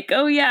just like,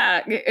 oh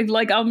yeah,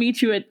 like I'll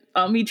meet you at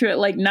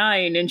like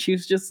 9, and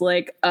she's just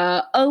like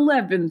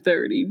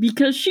 11:30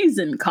 because she's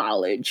in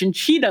college and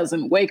she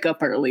doesn't wake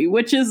up early,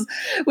 which is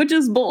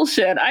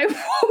bullshit.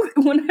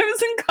 When I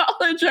was in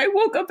college, I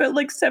woke up at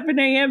like 7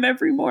 a.m.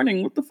 every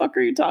morning. What the fuck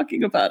are you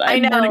talking about? I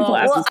had morning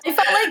classes. Well, I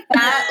felt like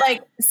that.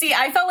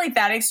 I felt like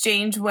that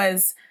exchange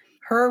was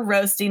her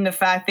roasting the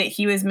fact that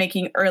he was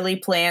making early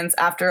plans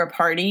after a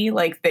party,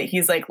 like that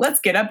he's like, let's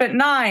get up at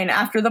 9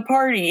 after the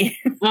party.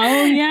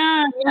 Oh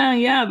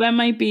yeah. That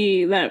might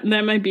be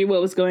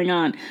what was going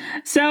on.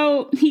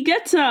 So he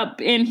gets up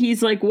and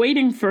he's like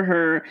waiting for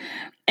her,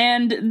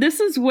 And this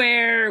is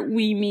where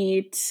we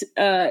meet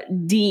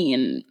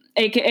Dean,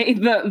 aka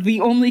the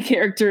only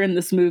character in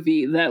this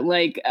movie that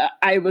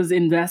I was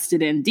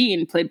invested in.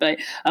 Dean, played by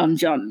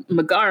John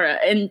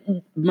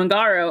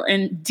Magaro,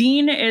 and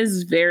Dean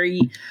is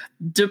very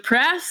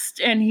depressed,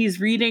 and he's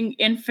reading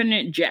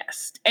Infinite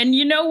Jest. And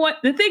you know what?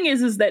 The thing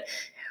is that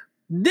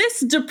this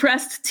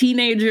depressed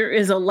teenager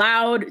is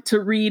allowed to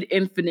read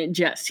Infinite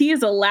Jest. He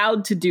is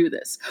allowed to do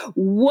this.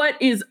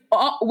 What is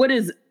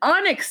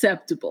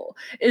unacceptable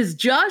is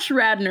Josh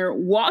Radnor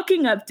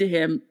walking up to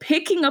him,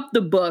 picking up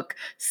the book,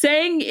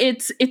 saying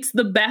it's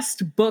the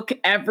best book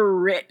ever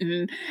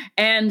written,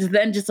 and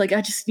then just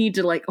I just need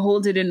to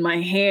hold it in my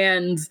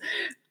hands.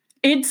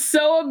 It's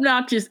so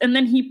obnoxious. And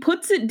then he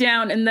puts it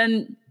down, and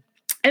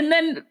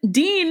then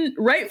Dean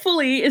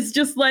rightfully is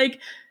just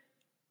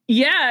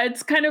yeah,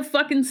 it's kind of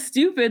fucking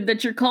stupid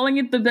that you're calling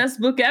it the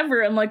best book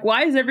ever. I'm like,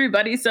 why is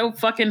everybody so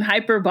fucking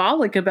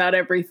hyperbolic about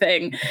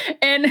everything?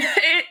 And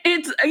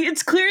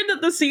it's clear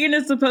that the scene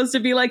is supposed to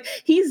be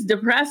he's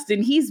depressed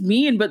and he's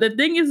mean, but the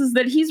thing is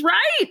that he's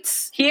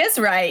right. He is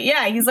right.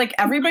 Yeah, he's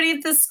everybody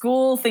at this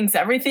school thinks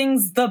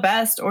everything's the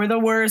best or the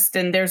worst,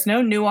 and there's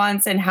no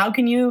nuance. And how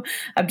can you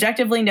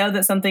objectively know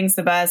that something's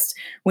the best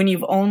when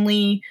you've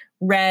only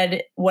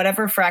read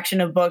whatever fraction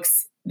of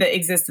books that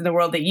exist in the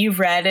world that you've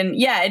read? And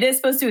yeah, it is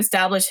supposed to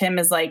establish him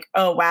as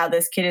oh wow,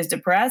 this kid is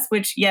depressed,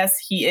 which yes,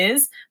 he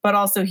is, but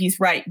also he's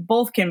right.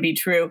 Both can be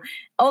true.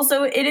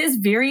 Also, it is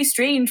very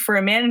strange for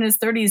a man in his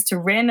 30s to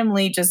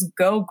randomly just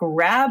go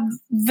grab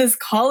this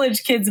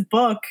college kid's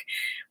book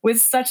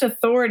with such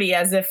authority,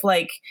 as if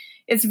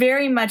it's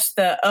very much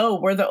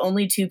we're the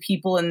only two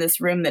people in this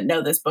room that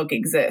know this book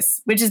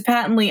exists, which is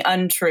patently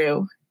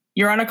untrue.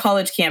 You're on a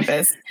college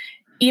campus.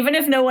 Even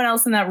if no one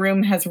else in that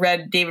room has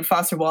read David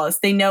Foster Wallace,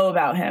 they know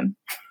about him.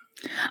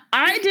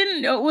 I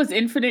didn't know it was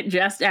Infinite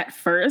Jest at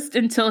first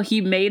until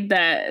he made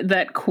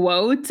that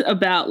quote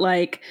about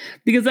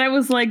because I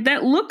was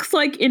that looks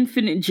like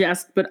Infinite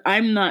Jest, but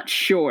I'm not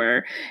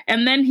sure.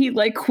 And then he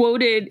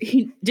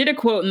did a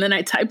quote, and then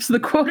I typed the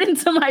quote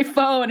into my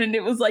phone, and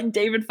it was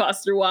David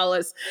Foster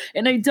Wallace.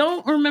 And I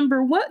don't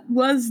remember what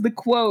was the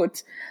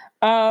quote.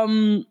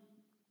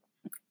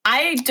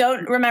 I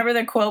don't remember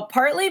the quote,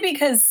 partly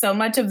because so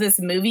much of this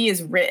movie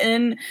is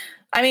written.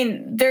 I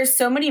mean, there's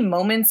so many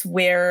moments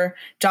where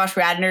Josh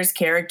Radnor's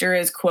character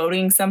is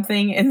quoting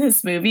something in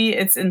this movie.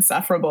 It's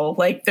insufferable.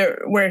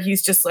 Where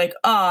he's just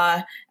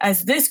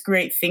as this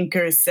great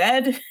thinker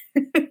said.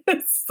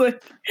 I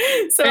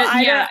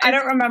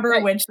don't remember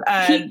which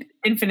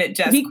Infinite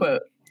Jest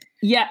quote.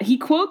 Yeah, he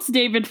quotes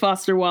David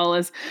Foster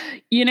Wallace.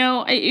 You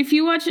know, if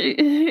you watch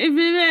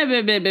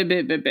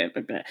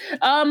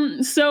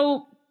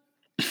so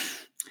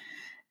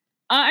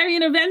I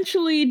mean,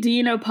 eventually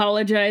Dean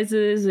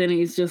apologizes, and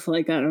he's just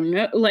I don't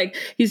know,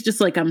 he's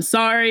just I'm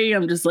sorry,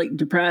 I'm just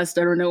depressed,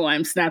 I don't know why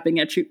I'm snapping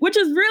at you, which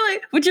is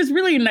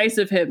really nice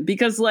of him,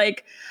 because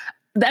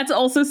that's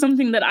also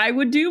something that I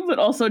would do, but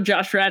also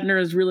Josh Radnor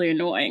is really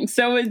annoying.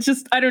 So it's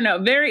just, I don't know,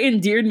 very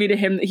endeared me to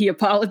him that he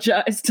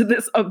apologized to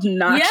this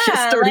obnoxious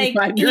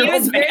 35-year-old man. He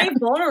was very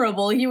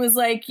vulnerable. He was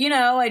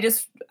I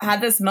just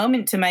had this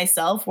moment to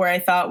myself where I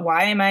thought,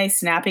 why am I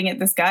snapping at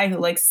this guy who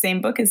likes the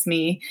same book as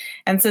me?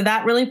 And so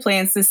that really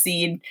plants the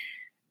seed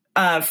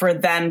for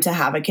them to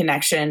have a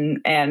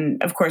connection.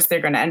 And of course, they're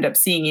going to end up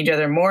seeing each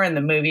other more in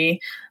the movie.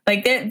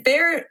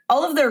 They're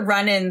all of their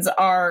run-ins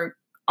are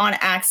on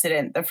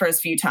accident the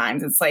first few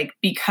times. It's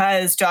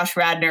because Josh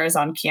Radnor is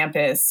on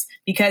campus,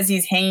 because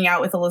he's hanging out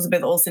with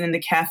Elizabeth Olsen in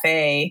the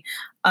cafe.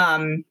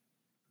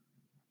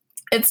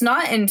 It's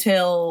not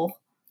until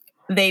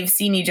they've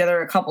seen each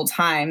other a couple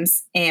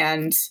times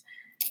and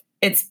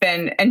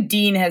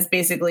Dean has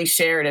basically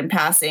shared in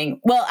passing.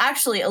 Well,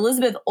 actually,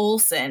 Elizabeth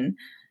Olsen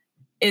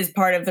is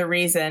part of the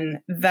reason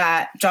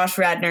that Josh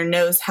Radnor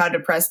knows how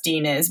depressed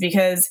Dean is,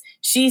 because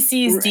she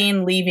sees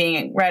Dean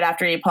leaving right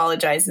after he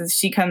apologizes.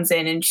 She comes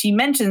in and she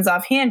mentions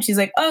offhand, she's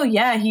like, oh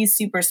yeah, he's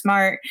super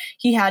smart.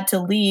 He had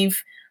to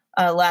leave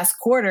last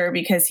quarter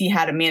because he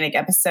had a manic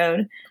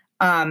episode.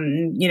 I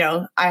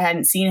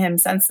hadn't seen him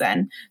since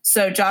then.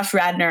 So Josh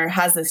Radnor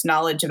has this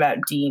knowledge about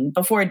Dean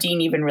before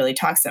Dean even really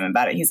talks to him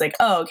about it. He's like,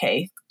 oh,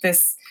 okay,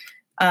 this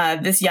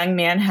young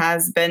man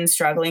has been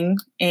struggling,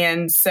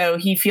 and so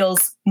he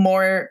feels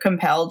more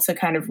compelled to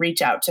kind of reach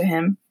out to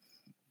him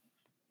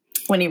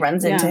when he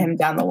runs into him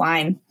down the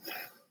line.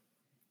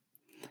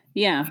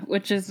 Yeah,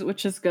 which is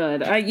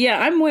good.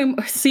 I'm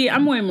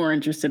way more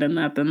interested in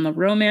that than the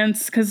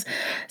romance, because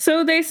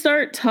so they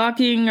start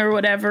talking or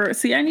whatever.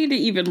 See, I need to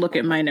even look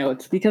at my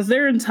notes because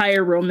their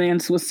entire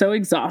romance was so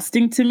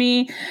exhausting to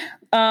me.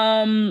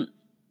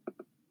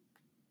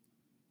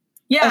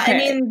 Yeah, okay. I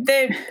mean,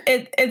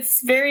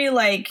 it's very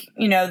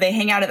they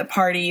hang out at the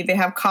party, they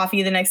have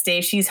coffee the next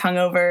day, she's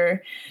hungover,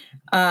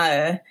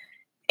 and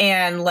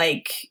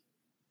I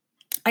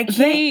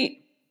can't.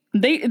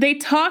 they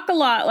talk a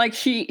lot. Like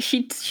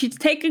she's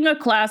taking a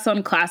class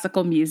on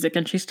classical music,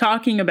 and she's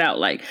talking about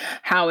like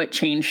how it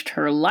changed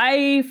her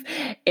life,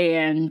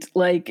 and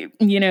like,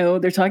 you know,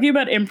 they're talking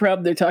about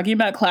improv, they're talking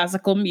about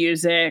classical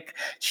music.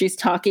 She's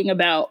talking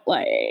about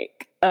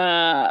like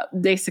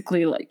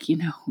basically, like, you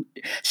know,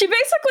 she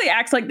basically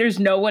acts like there's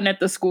no one at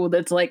the school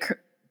that's like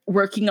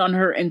working on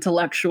her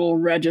intellectual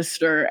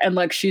register, and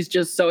like she's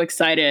just so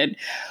excited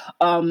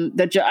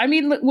I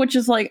mean, which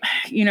is like,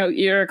 you know,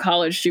 you're a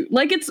college student,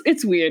 like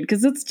it's weird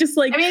because it's just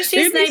like, I mean,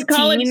 she's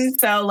 19,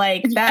 so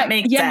like that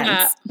makes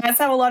sense. That's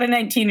how a lot of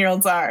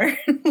 19-year-olds are.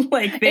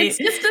 Like it's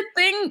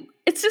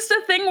just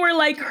a thing where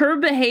like her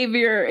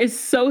behavior is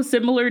so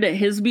similar to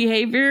his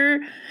behavior,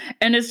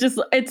 and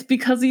it's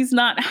because he's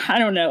not, I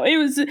don't know, it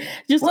was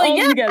just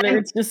all together,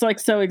 it's just like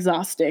so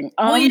exhausting.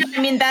 I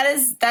mean,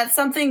 that's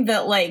something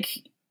that like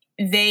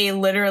they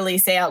literally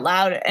say out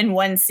loud in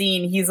one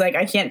scene. He's like,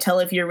 I can't tell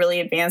if you're really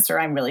advanced or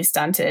I'm really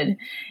stunted.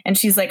 And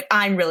she's like,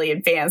 I'm really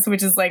advanced,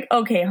 which is like,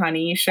 okay,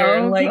 honey,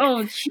 sure. We've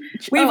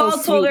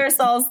all told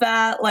ourselves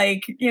that,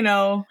 like, you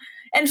know,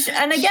 and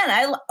again,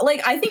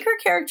 I think her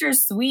character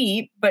is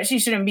sweet, but she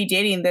shouldn't be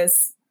dating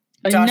this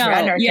Josh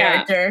Radnor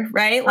character,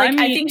 right? Like, I mean,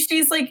 I think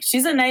she's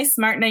a nice,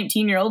 smart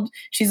 19-year-old.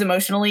 She's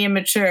emotionally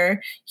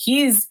immature.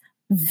 He's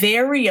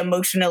very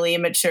emotionally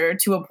immature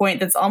to a point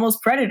that's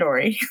almost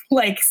predatory.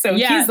 Like, so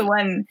he's the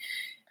one.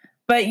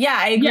 But yeah,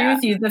 I agree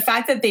with you. The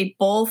fact that they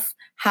both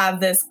have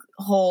this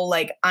whole,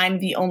 like, I'm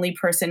the only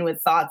person with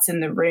thoughts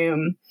in the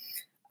room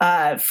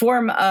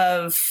form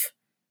of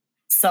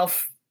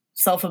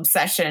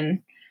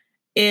self-obsession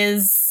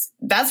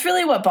that's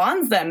really what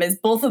bonds them, is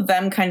both of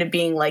them kind of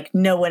being like,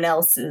 no one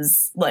else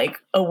is like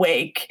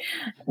awake,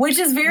 which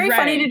is very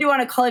funny to do on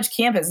a college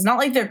campus. It's not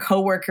like they're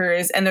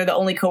coworkers and they're the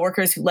only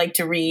coworkers who like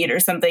to read or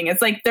something.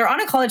 It's like they're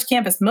on a college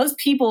campus. Most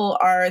people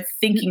are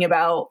thinking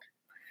about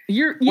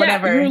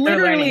whatever you're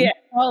literally at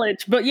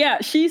college. But yeah,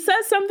 she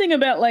says something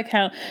about like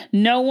how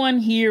no one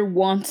here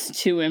wants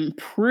to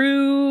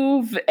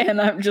improve,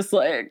 and I'm just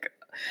like,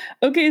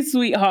 okay,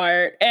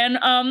 sweetheart. And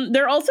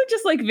they're also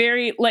just like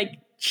very like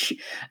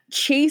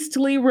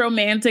chastely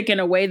romantic in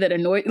a way that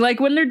annoys, like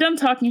when they're done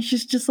talking,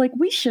 she's just like,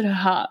 we should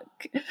hug,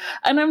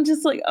 and I'm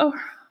just like, oh,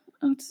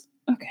 it's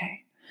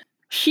okay.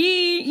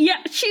 She's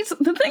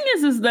the thing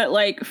is that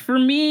like, for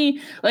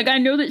me, like, I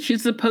know that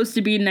she's supposed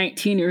to be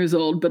 19 years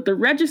old, but the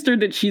register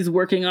that she's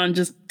working on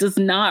just does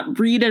not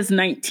read as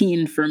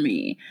 19 for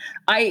me.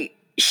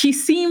 She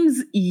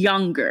seems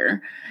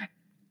younger,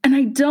 and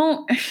I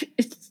don't,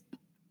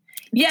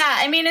 yeah,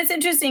 I mean, it's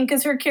interesting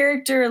because her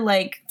character,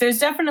 like, there's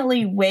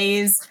definitely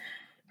ways.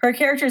 Her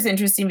character is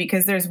interesting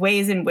because there's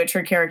ways in which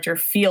her character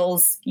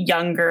feels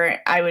younger.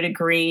 I would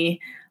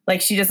agree.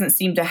 Like, she doesn't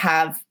seem to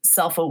have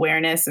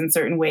self-awareness in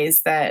certain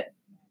ways that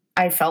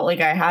I felt like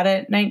I had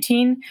at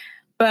 19.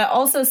 But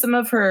also some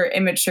of her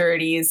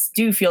immaturities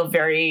do feel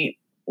very,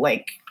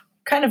 like,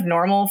 kind of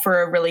normal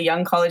for a really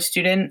young college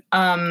student.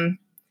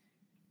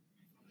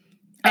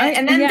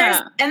 And then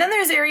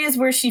there's areas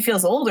where she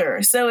feels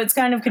older, so it's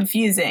kind of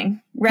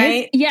confusing,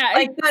 right?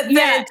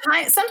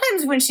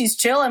 Sometimes when she's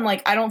chill, I'm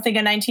like, I don't think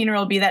a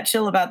 19-year-old be that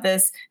chill about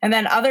this. And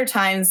then other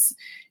times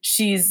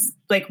she's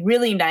like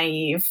really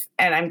naive,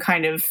 and I'm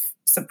kind of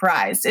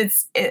surprised.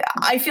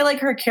 I feel like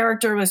her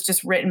character was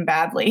just written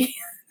badly.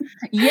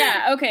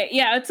 Yeah. Okay.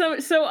 Yeah. So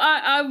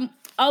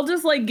I'll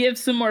just like give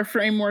some more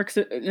frameworks,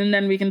 and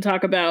then we can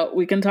talk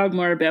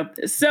more about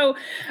this. So,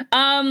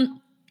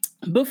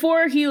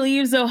 before he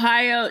leaves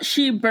Ohio,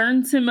 she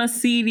burns him a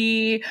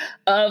CD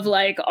of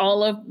like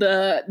all of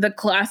the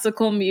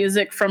classical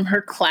music from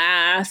her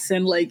class,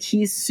 and like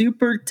he's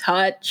super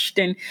touched,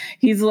 and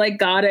he's like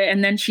got it.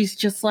 And then she's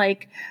just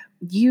like,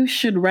 you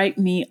should write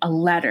me a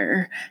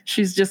letter.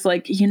 She's just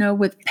like, you know,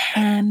 with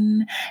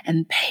pen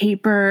and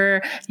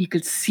paper, you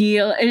could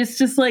seal. It's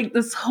just like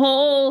this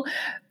whole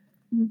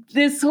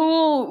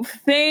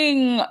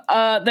thing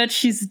that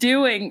she's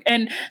doing.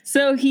 And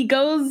so he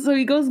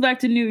goes back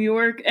to New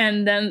York,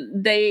 and then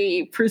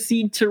they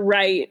proceed to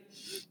write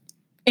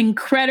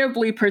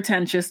incredibly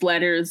pretentious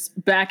letters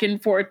back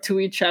and forth to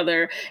each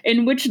other,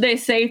 in which they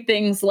say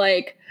things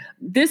like,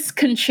 this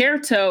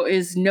concerto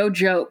is no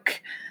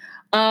joke.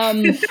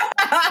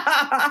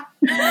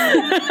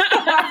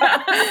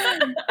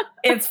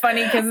 It's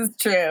funny because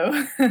it's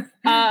true.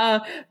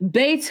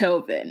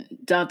 Beethoven, ...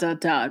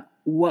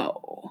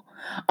 Whoa.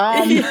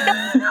 At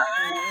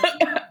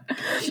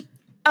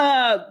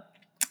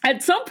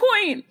some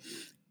point,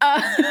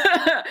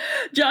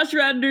 Josh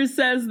Radnor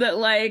says that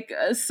like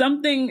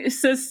something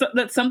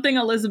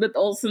Elizabeth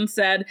Olsen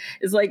said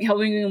is like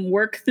helping him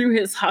work through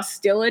his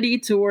hostility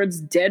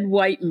towards dead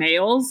white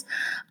males.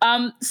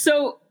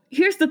 So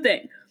here's the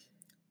thing.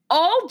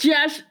 all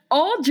Josh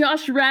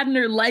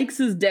Radnor likes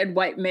is dead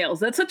white males.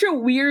 That's such a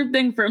weird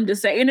thing for him to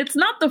say. And it's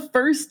not the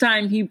first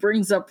time he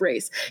brings up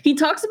race. He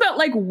talks about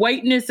like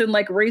whiteness and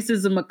like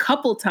racism a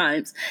couple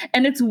times.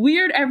 And it's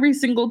weird every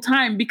single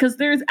time because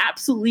there's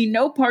absolutely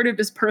no part of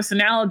his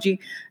personality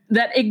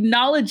that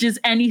acknowledges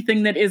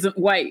anything that isn't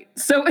white.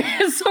 So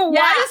why is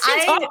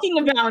he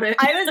talking about it?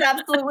 I was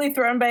absolutely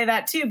thrown by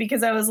that too,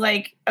 because I was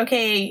like,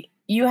 okay,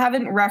 you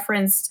haven't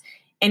referenced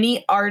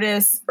any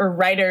artists or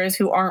writers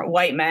who aren't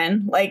white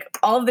men. Like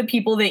all of the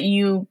people that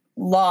you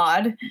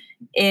laud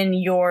in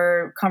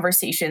your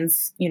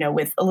conversations, you know,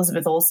 with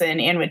Elizabeth Olsen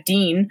and with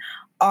Dean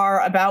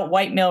are about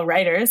white male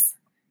writers.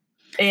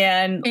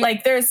 And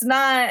like, there's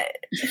not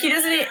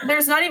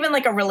even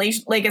like a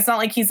relation. Like, it's not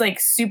like he's like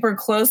super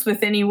close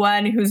with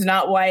anyone who's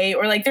not white,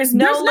 or like, there's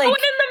no one in the movie.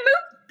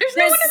 There's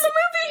no one in the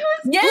movie who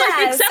is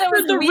like, except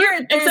for the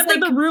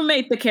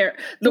roommate, the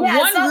one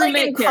it's not roommate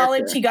like in character.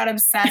 College he got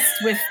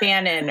obsessed with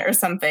Fannin or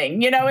something.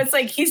 You know, it's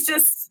like he's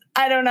just,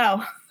 I don't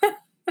know.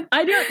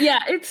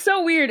 It's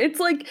so weird. It's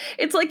like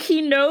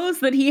he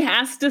knows that he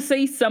has to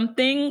say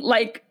something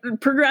like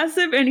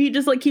progressive, and he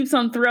just like keeps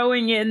on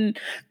throwing in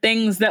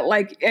things that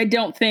like I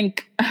don't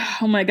think.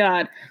 Oh my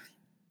god.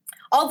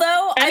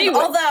 Although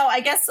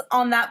I guess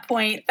on that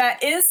point,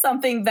 that is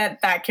something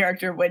that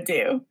character would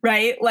do,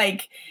 right?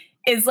 Like,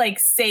 is like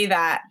say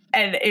that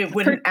and it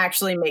wouldn't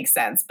actually make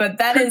sense, but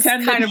that is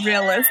kind of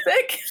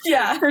realistic.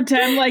 Yeah,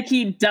 pretend like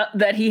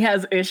that he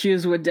has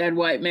issues with dead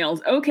white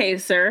males. Okay,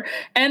 sir.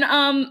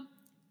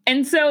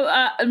 And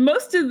so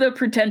most of the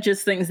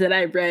pretentious things that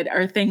I read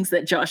are things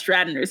that Josh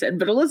Radnor said,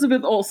 but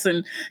Elizabeth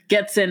Olsen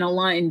gets in a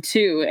line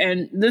too.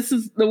 And this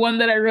is the one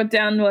that I wrote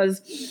down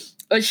was,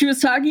 she was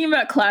talking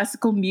about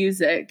classical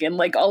music and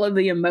like all of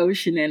the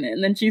emotion in it.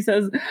 And then she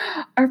says,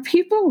 are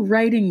people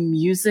writing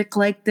music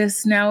like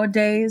this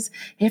nowadays?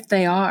 If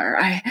they are,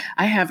 I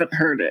haven't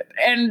heard it.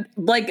 And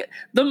like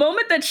the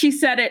moment that she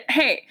said it,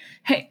 hey,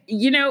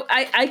 you know,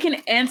 I can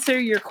answer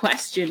your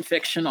question,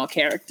 fictional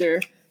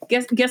character.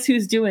 Guess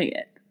who's doing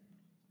it?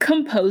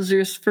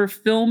 Composers for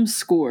film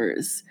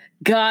scores.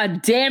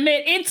 God damn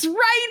it, it's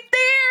right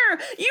there!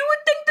 You would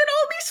think that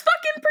all these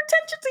fucking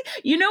pretentious...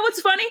 You know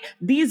what's funny?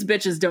 These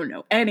bitches don't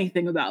know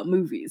anything about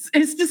movies.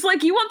 It's just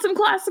like, you want some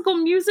classical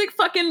music?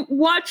 Fucking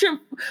watch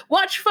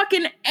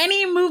fucking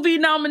any movie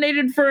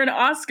nominated for an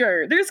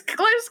Oscar. There's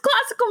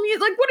classical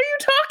music. Like, what are you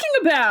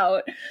talking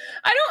about?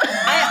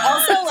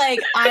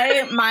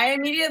 My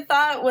immediate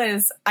thought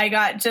was, I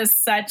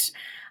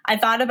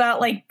thought about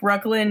like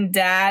Brooklyn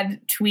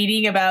Dad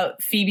tweeting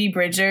about Phoebe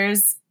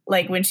Bridgers,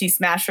 like when she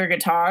smashed her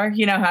guitar.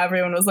 You know how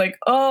everyone was like,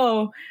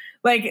 oh,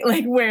 like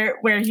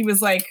where he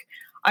was like,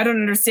 I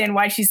don't understand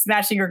why she's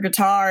smashing her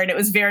guitar. And it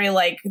was very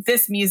like,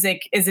 this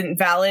music isn't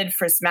valid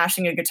for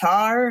smashing a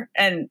guitar.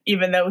 And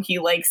even though he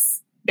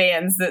likes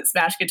bands that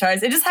smash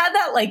guitars, it just had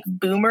that like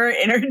boomer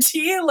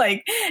energy,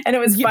 like, and it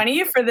was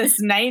funny for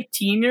this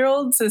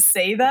 19-year-old to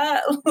say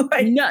that.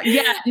 Like,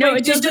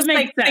 it doesn't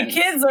make sense. The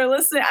kids are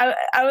listening.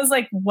 I was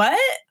like, what?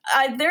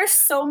 There's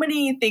so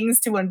many things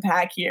to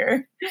unpack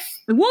here.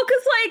 Well,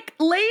 because like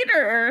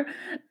later,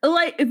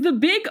 like the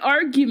big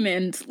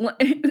argument,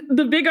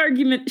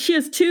 she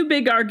has two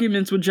big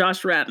arguments with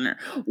Josh Radnor.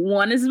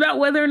 One is about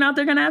whether or not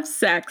they're gonna have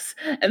sex,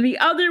 and the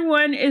other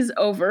one is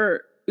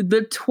over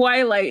the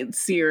Twilight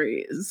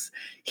series.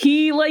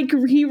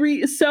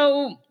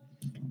 So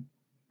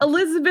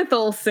Elizabeth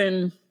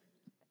Olsen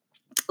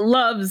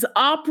loves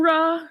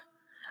opera,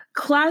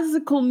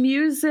 classical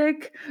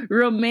music,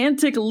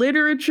 romantic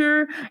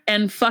literature,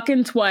 and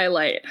fucking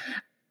Twilight.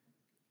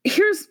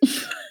 That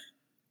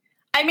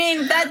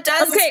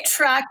does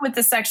track with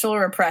the sexual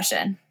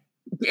repression.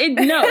 Totally.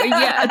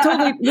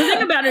 The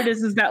thing about it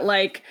is that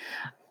like,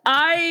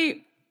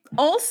 I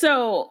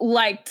also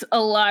liked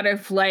a lot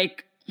of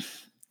like,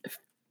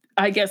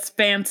 I guess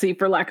fancy,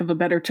 for lack of a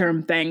better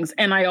term, things.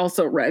 And I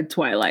also read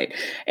Twilight.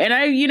 And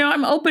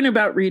I'm open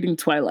about reading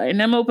Twilight, and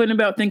I'm open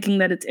about thinking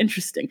that it's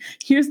interesting.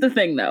 Here's the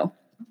thing though.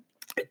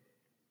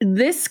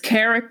 This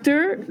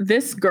character,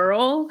 this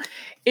girl,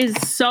 is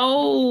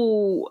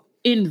so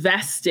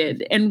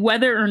invested in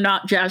whether or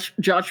not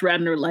Josh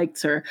Radnor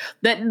likes her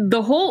that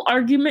the whole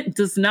argument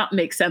does not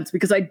make sense,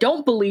 because I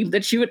don't believe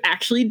that she would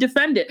actually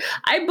defend it.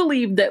 I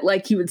believe that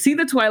like he would see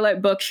the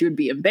Twilight book, she would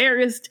be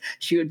embarrassed,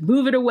 she would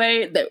move it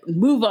away, that would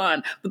move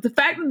on. But the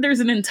fact that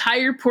there's an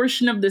entire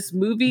portion of this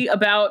movie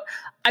about,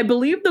 I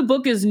believe the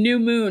book is New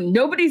Moon.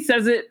 Nobody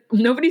says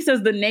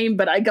the name,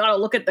 but I gotta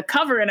look at the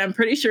cover and I'm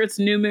pretty sure it's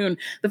New Moon.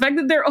 The fact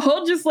that they're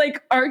all just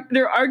like,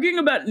 they're arguing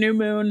about New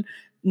Moon,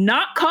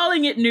 not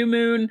calling it New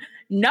Moon,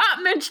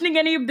 not mentioning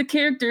any of the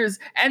characters,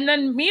 and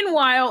then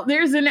meanwhile,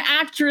 there's an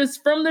actress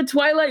from the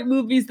Twilight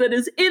movies that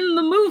is in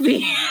the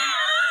movie.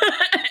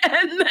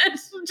 And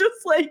that's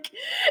just like,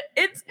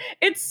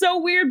 it's so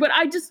weird, but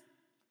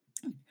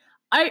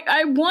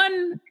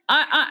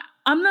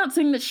I'm not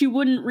saying that she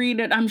wouldn't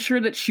read it. I'm sure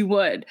that she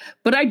would,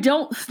 but I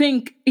don't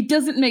think it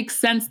doesn't make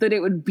sense that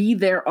it would be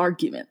their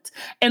argument.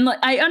 And like,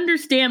 I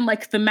understand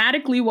like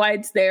thematically why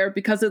it's there,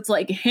 because it's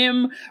like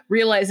him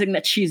realizing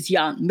that she's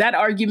young. That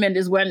argument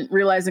is when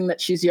realizing that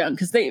she's young,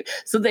 because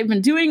they've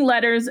been doing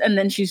letters, and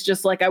then she's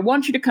just like, I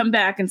want you to come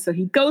back. And so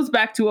he goes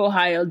back to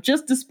Ohio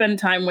just to spend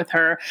time with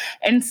her.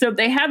 And so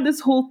they have this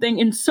whole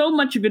thing, and so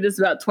much of it is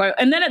about Twilight.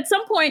 And then at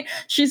some point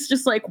she's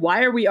just like,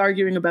 why are we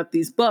arguing about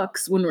these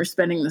books when we're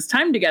spending this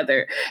time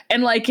together?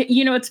 And like,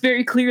 you know, it's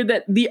very clear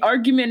that the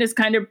argument is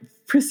kind of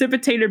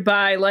precipitated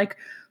by like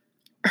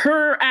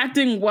her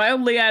acting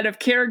wildly out of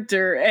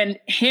character and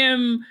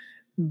him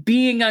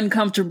being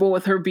uncomfortable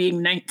with her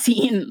being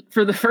 19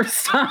 for the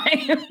first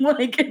time.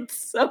 Like, it's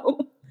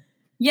so...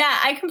 Yeah,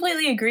 I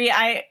completely agree.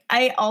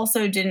 I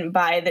also didn't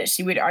buy that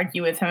she would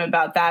argue with him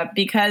about that,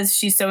 because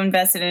she's so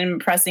invested in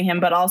impressing him,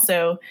 but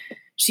also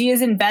she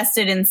is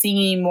invested in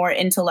seeming more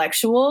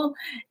intellectual,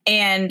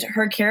 and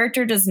her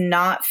character does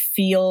not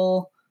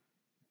feel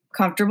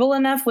comfortable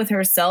enough with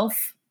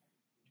herself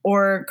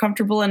or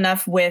comfortable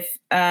enough with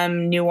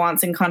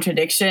nuance and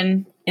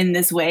contradiction in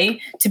this way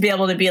to be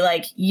able to be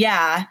like,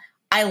 yeah,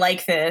 I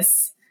like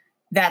this.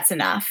 That's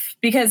enough.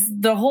 Because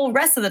the whole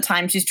rest of the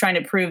time she's trying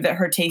to prove that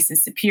her taste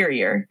is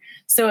superior.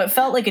 So it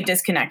felt like a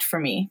disconnect for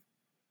me.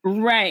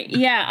 Right.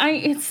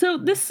 Yeah. So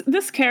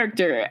this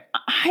character,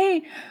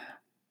 I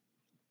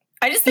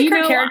just think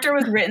her character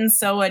was written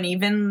so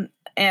uneven,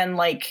 and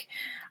like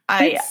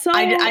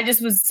I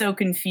just was so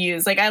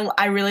confused. Like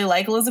I really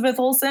like Elizabeth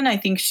Olsen. I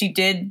think she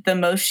did the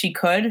most she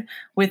could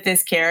with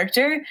this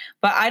character,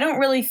 but I don't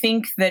really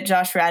think that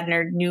Josh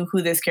Radnor knew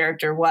who this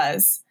character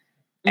was.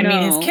 I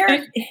mean,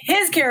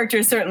 his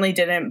character certainly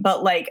didn't,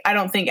 but like, I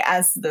don't think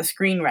as the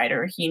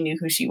screenwriter, he knew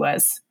who she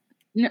was.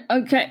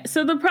 Okay,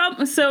 so the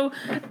problem,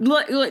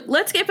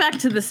 let's get back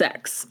to the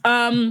sex.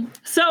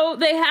 So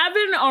they have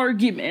an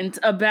argument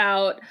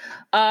about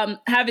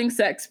having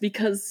sex,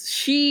 because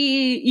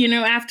she, you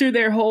know, after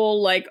their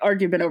whole like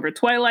argument over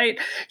Twilight,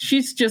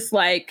 she's just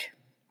like,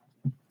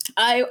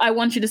 I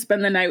want you to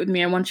spend the night with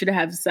me. I want you to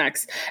have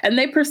sex. And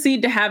they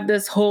proceed to have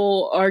this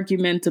whole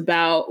argument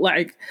about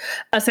like,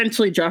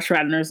 essentially Josh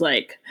Radnor's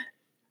like,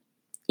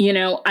 you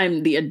know,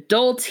 I'm the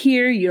adult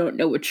here. You don't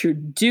know what you're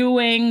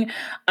doing.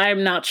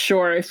 I'm not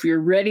sure if you're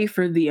ready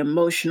for the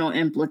emotional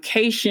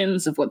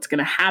implications of what's going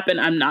to happen.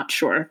 I'm not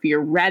sure if you're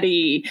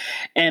ready,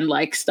 and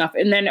like stuff.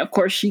 And then, of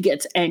course, she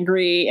gets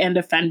angry and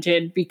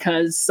offended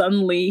because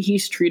suddenly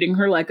he's treating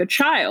her like a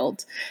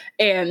child.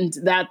 And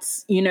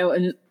that's,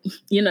 and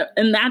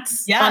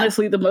that's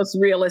honestly the most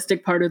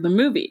realistic part of the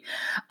movie.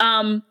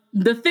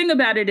 The thing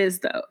about it is,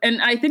 though,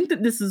 and I think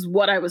that this is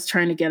what I was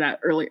trying to get at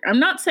earlier. I'm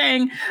not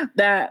saying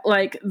that,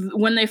 like,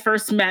 when they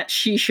first met,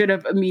 she should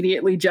have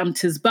immediately jumped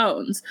his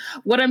bones.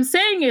 What I'm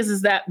saying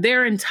is that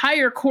their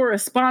entire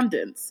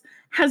correspondence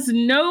has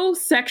no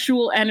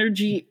sexual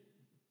energy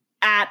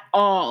at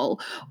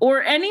all,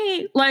 or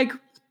any, like,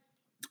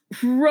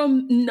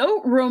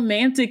 no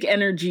romantic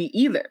energy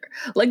either.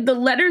 Like, the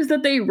letters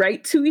that they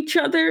write to each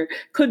other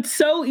could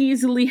so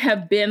easily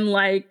have been,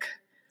 like,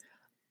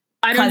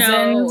 I don't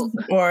know.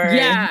 Or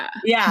yeah.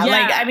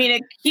 Like, I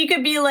mean, he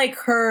could be like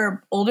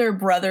her older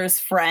brother's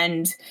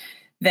friend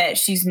that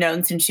she's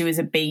known since she was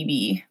a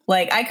baby.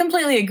 Like, I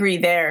completely agree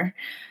there.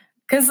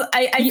 Because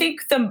I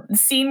think the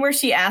scene where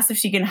she asks if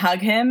she can hug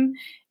him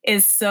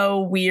is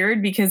so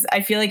weird, because I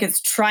feel like it's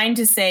trying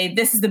to say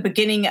this is the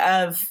beginning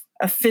of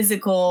a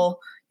physical,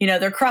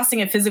 they're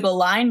crossing a physical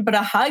line, but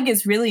a hug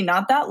is really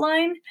not that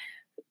line.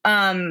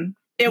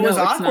 It was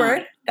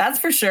awkward. That's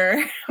for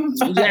sure.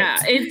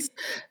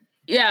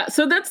 Yeah,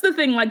 so that's the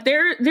thing. Like,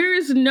 there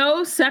is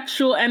no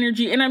sexual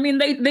energy, and I mean,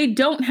 they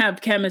don't have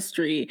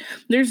chemistry.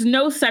 There's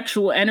no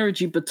sexual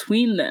energy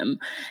between them,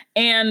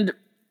 and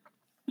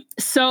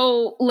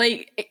so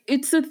like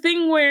it's a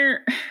thing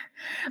where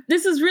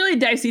this is really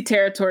dicey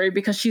territory,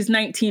 because she's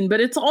 19, but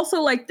it's also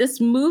like this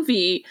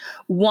movie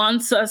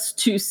wants us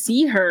to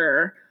see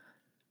her.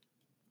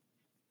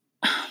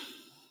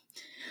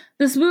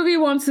 This movie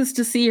wants us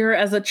to see her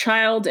as a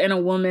child and a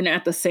woman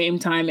at the same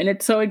time. And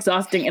it's so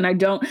exhausting. And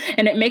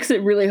it makes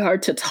it really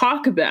hard to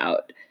talk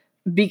about,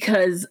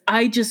 because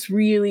I just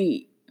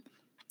really,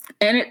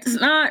 and it's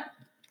not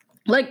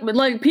like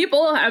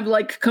people have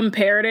like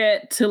compared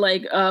it to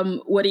like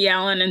Woody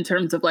Allen in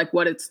terms of like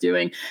what it's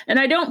doing. And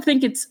I don't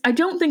think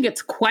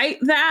it's quite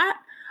that.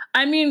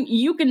 I mean,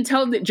 you can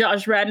tell that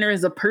Josh Radnor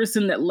is a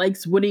person that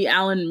likes Woody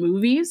Allen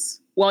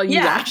movies while you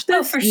watch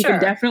this. You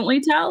can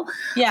definitely tell.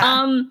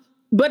 Yeah.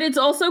 But it's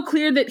also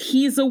clear that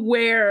he's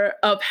aware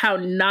of how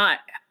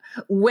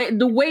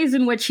the ways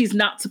in which he's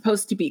not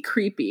supposed to be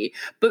creepy.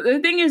 But the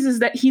thing is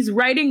that he's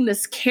writing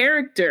this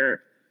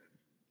character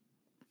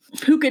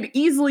who could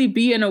easily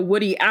be in a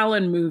Woody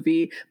Allen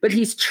movie, but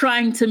he's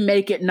trying to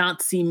make it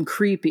not seem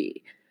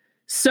creepy.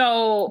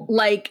 So,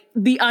 like,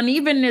 the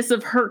unevenness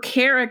of her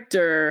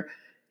character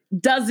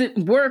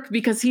doesn't work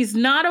because he's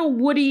not a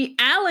Woody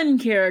Allen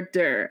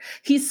character.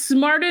 He's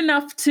smart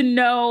enough to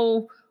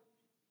know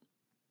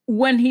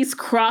when he's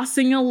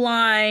crossing a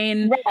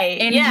line, Right,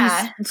 and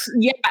yeah.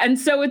 and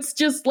so it's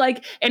just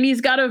like, and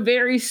he's got a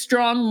very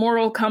strong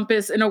moral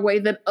compass in a way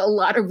that a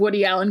lot of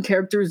Woody Allen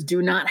characters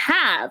do not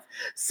have.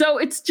 So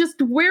it's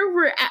just where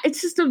we're at.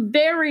 It's just a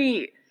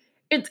very,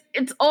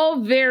 it's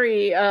all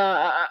very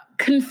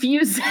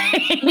confusing.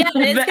 Yeah,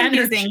 it's the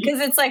confusing energy.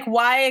 because it's like,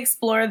 why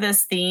explore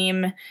this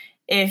theme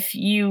if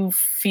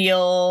it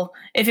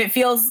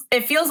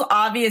feels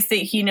obvious that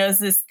he knows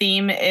this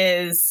theme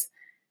is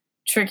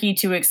tricky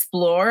to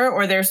explore,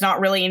 or there's not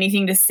really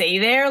anything to say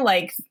there.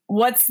 Like,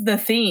 what's the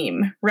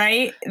theme,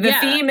 right? The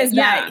theme is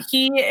that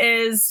he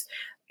is,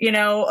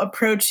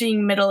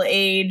 approaching middle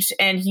age,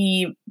 and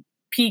he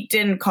peaked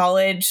in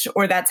college,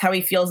 or that's how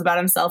he feels about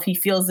himself. He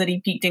feels that he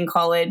peaked in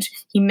college.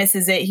 He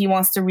misses it. He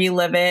wants to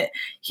relive it.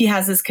 He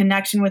has this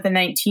connection with a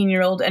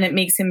 19-year-old, and it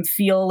makes him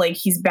feel like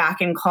he's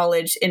back in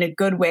college in a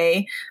good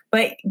way.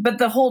 But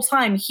the whole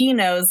time he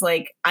knows,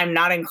 like, I'm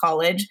not in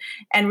college.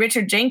 And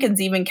Richard Jenkins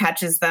even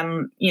catches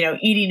them,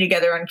 eating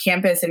together on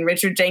campus. And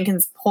Richard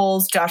Jenkins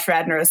pulls Josh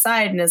Radnor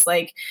aside and is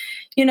like,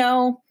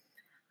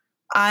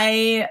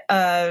 I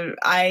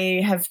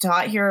have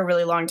taught here a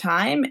really long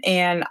time,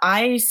 and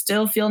I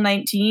still feel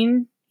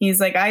 19. He's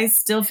like, I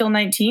still feel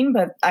 19,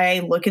 but I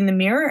look in the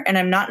mirror and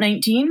I'm not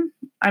 19.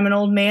 I'm an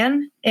old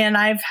man, and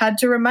I've had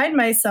to remind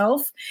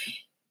myself.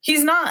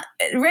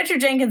 Richard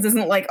Jenkins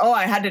isn't like, oh,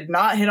 I had to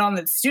not hit on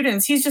the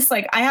students. He's just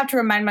like, I have to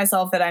remind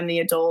myself that I'm the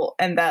adult,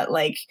 and that,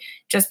 like,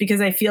 just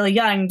because I feel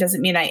young doesn't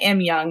mean I am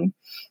young.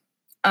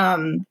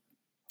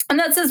 And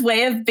that's his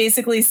way of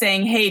basically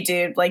saying, hey,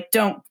 dude, like,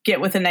 don't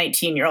get with a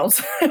 19-year-old.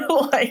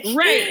 Like,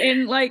 right.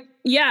 And like,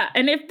 yeah.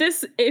 And if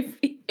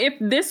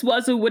this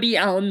was a Woody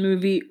Allen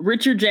movie,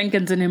 Richard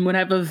Jenkins and him would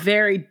have a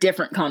very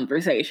different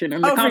conversation.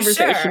 And the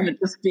conversation would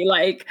just be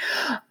like,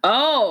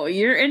 oh,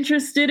 you're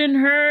interested in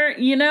her,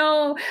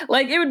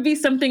 like, it would be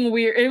something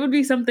weird. It would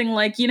be something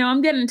like,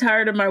 I'm getting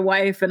tired of my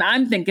wife and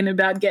I'm thinking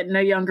about getting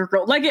a younger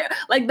girl. Like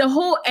the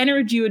whole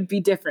energy would be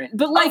different.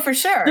 But like, for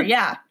sure.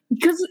 Yeah.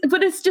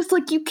 But it's just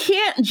like, you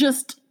can't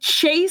just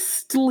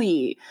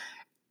chastely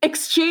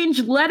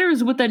exchange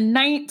letters with a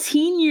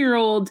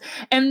 19-year-old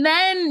and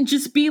then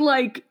just be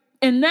like,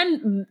 and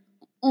then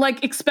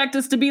like expect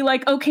us to be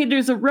like, okay,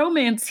 there's a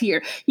romance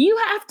here. You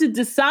have to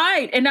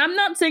decide. And I'm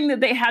not saying that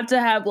they had to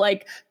have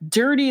like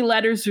dirty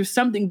letters or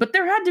something, but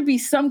there had to be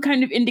some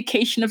kind of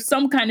indication of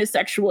some kind of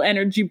sexual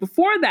energy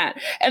before that.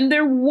 And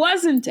there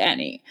wasn't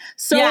any.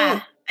 So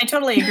yeah, I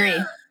totally agree.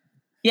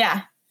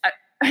 Yeah.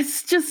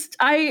 It's just,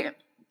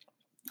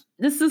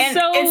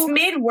 it's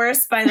made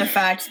worse by the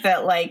fact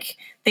that, like,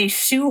 they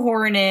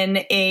shoehorn in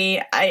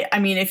I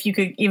mean, if you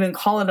could even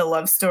call it a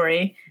love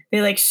story,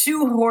 they like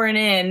shoehorn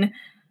in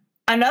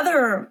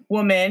another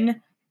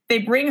woman. They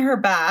bring her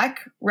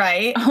back,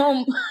 right?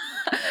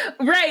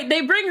 Right.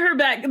 They bring her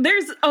back.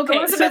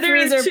 Elizabeth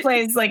Reeser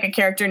plays like a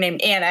character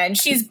named Anna, and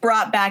she's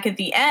brought back at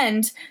the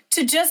end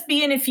to just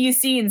be in a few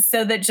scenes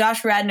so that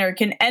Josh Radnor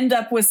can end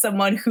up with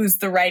someone who's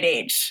the right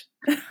age.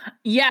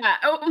 Yeah.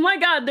 Oh my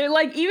God. They're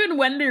like, even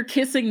when they're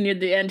kissing near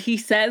the end, he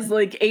says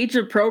like age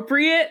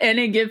appropriate, and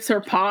it gives her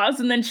pause,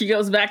 and then she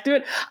goes back to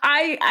it.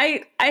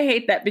 I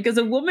hate that, because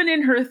a woman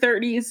in her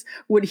 30s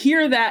would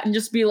hear that and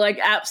just be like,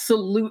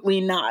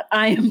 absolutely not.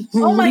 I am.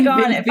 Oh my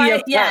God. If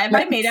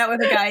I made out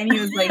with a guy and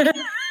he was like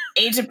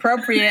age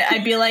appropriate,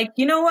 I'd be like,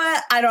 you know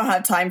what? I don't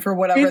have time for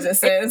whatever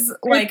this is.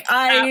 Like,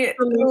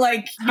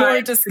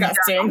 you're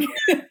disgusting.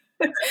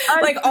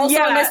 Like, also,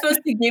 am I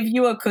supposed to give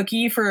you a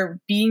cookie for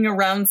being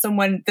around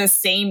someone the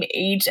same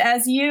age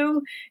as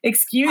you?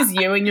 Excuse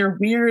you, and you're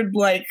weird.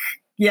 Like,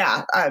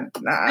 yeah,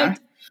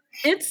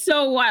 it's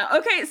so wild.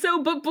 Okay,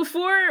 so but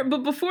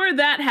before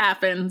that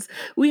happens,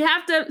 we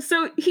have to.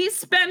 So he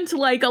spent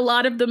like a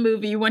lot of the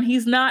movie, when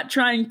he's not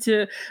trying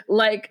to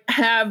like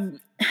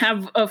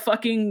have a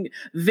fucking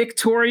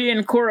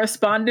Victorian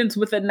correspondence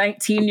with a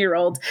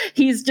 19-year-old.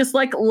 He's just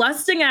like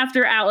lusting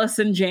after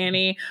Allison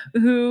Janney,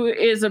 who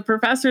is a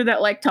professor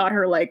that like taught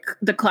her like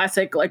the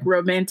classic like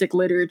romantic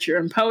literature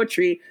and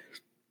poetry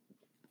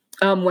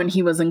when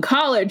he was in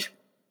college.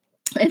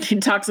 And he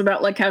talks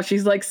about like how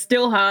she's like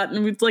still hot,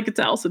 and it's like, it's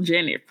Allison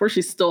Janney, of course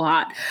she's still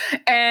hot.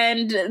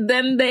 And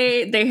then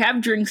they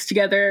have drinks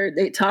together.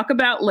 They talk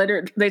about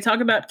They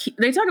talk about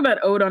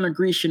Ode on a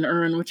Grecian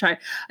Urn, which I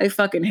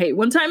fucking hate.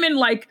 One time in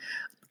like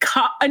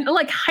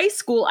high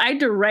school, I had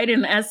to write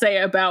an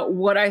essay about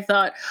what I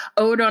thought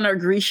Ode on a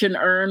Grecian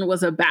Urn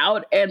was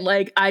about, and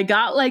like I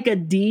got like a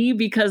D,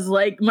 because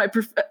like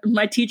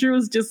my teacher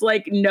was just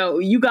like, no,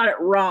 you got it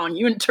wrong,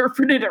 you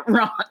interpreted it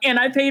wrong. And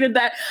I've hated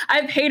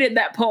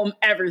that poem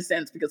ever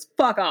since, because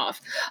fuck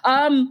off.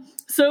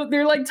 So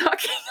they're like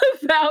talking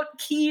about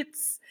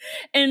Keats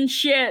and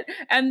shit,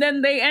 and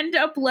then they end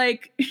up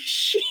like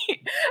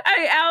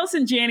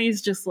Allison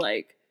Janney's just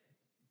like,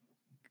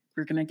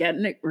 we're gonna get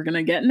in it. We're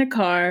gonna get in a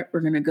car. We're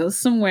gonna go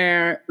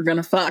somewhere. We're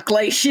gonna fuck.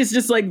 Like, she's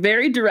just like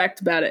very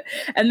direct about it.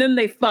 And then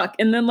they fuck.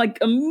 And then like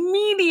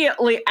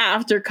immediately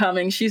after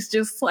coming, she's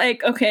just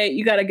like, okay,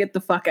 you gotta get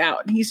the fuck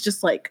out. And he's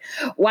just like,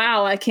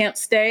 wow, I can't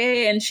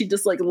stay. And she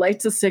just like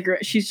lights a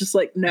cigarette. She's just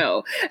like,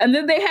 no. And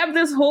then they have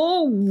this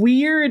whole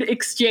weird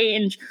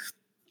exchange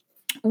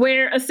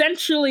where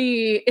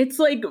essentially it's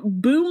like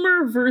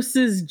boomer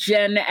versus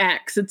Gen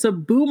X. It's a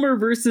boomer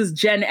versus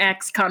Gen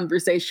X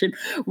conversation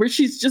where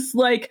she's just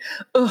like,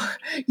 ugh,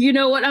 you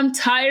know what? I'm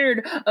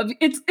tired of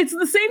it's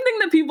the same thing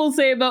that people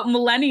say about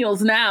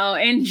millennials now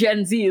and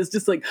Gen Z is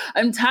just like,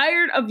 I'm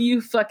tired of you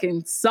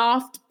fucking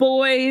soft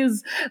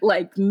boys.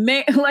 Like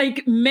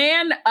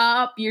man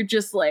up. You're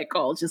just like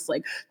all just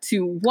like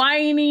too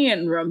whiny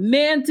and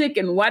romantic.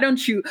 And why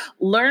don't you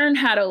learn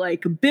how to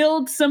like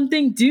build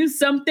something, do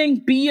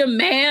something, be a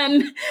man?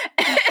 And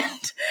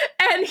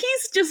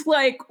he's just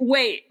like,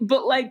 wait,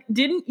 but like,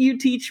 didn't you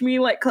teach me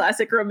like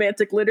classic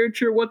romantic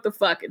literature? What the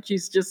fuck? And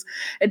she's just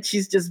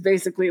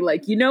basically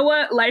like, you know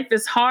what? Life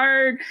is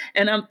hard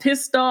and I'm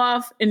pissed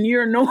off and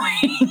you're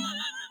annoying.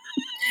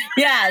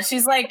 Yeah,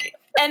 she's like,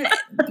 and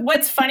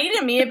what's funny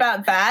to me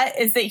about that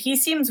is that he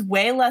seems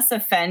way less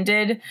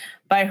offended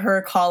by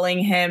her calling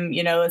him,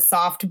 you know, a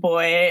soft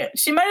boy.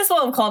 She might as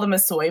well have called him a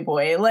soy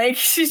boy. Like,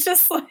 she's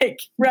just like,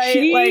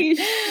 right?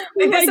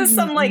 Like this is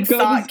some like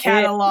thought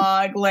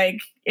catalog, like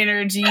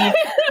energy.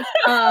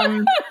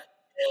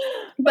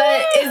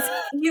 But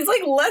he's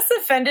like less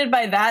offended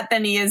by that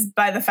than he is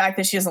by the fact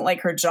that she doesn't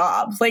like her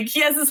job. Like, he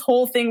has this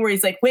whole thing where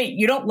he's like, wait,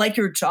 you don't like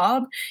your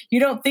job?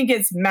 You don't think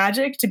it's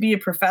magic to be a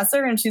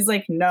professor? And she's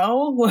like,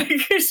 no.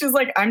 Like, she's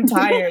like, I'm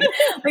tired.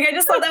 Like, I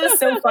just thought that was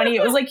so funny.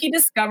 It was like he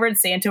discovered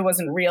Santa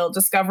wasn't real,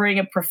 discovering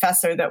a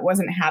professor that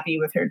wasn't happy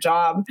with her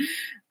job.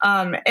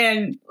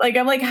 And like,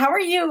 I'm like, how are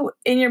you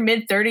in your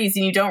mid 30s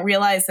and you don't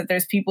realize that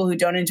there's people who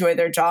don't enjoy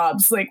their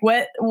jobs? Like,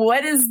 what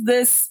is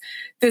this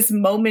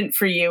moment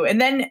for you? And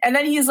then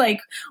he's like,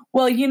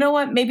 well, you know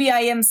what? Maybe I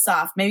am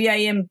soft. Maybe I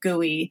am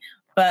gooey,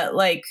 but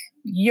like,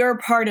 you're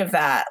part of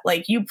that.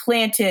 Like, you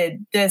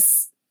planted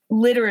this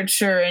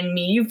literature in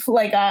me. You've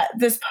like,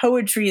 this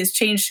poetry has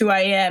changed who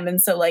I am.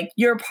 And so like,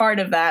 you're part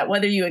of that,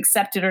 whether you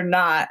accept it or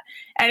not.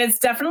 And it's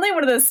definitely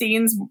one of those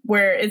scenes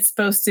where it's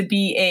supposed to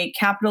be a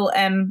capital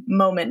M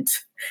moment.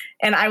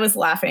 And I was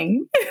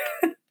laughing.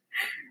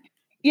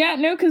 Yeah,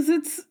 no,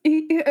 because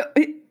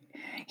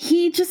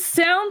he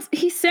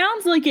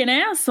sounds like an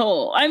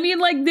asshole. I mean,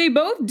 like, they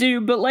both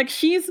do, but like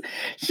she's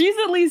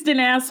at least an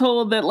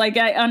asshole that like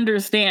I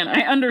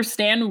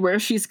understand where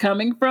she's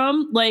coming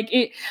from.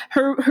 Like,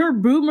 her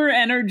boomer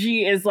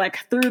energy is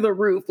like through the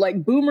roof,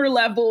 like boomer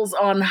levels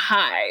on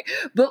high.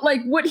 But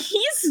like what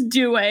he's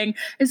doing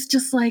is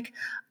just like,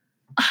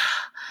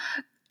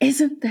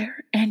 isn't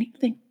there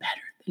anything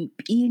better than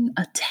being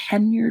a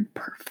tenured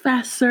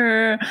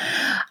professor?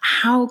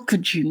 How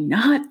could you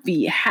not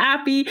be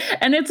happy?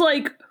 And it's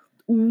like,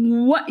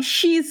 what?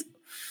 She's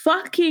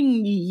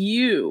fucking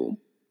you.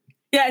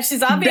 Yeah,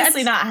 she's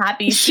obviously not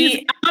happy.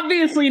 She's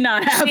obviously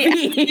not happy.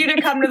 She asked you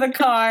to come to the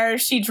car.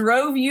 She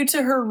drove you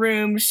to her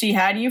room. She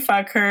had you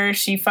fuck her.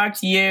 She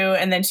fucked you,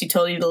 and then she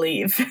told you to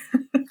leave.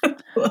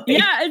 Like,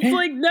 yeah, it's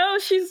like, no,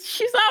 she's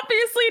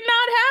obviously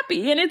not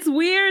happy. And it's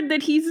weird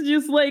that he's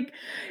just like,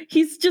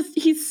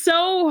 he's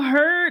so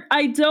hurt.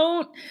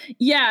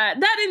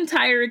 That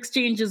entire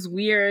exchange is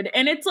weird.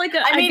 And it's like,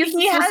 I mean,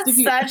 he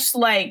has such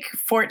like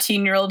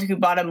 14-year-old who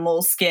bought a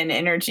Moleskine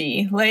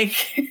energy.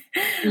 Like,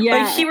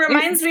 yeah, like he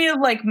reminds me of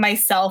like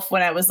myself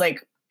when I was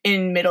like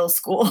in middle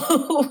school,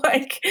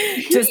 like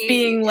just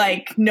being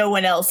like, no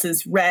one else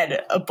has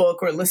read a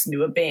book or listened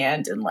to a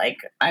band, and like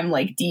I'm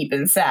like deep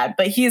and sad,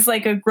 but he's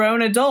like a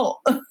grown adult.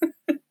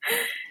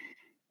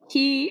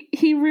 He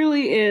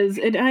really is.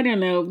 And I don't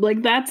know,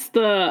 like that's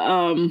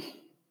the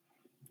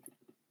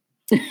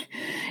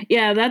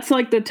yeah, that's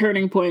like the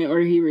turning point where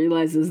he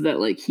realizes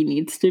that like he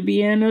needs to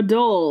be an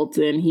adult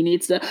and he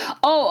needs to.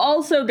 Oh,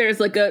 also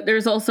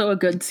there's also a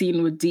good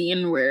scene with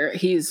Dean where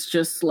he's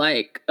just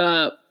like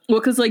well,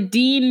 because like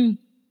Dean,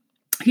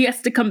 he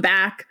has to come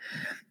back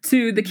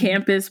to the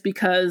campus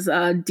because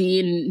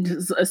Dean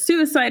does a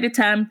suicide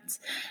attempt,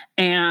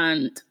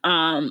 and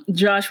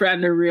Josh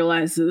Radnor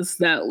realizes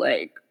that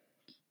like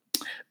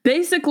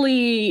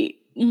basically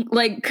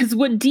like, because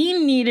what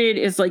Dean needed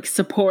is like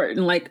support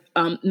and like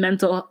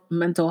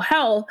mental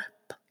health,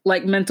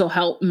 like mental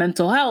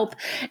health,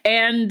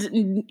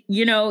 and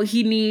you know,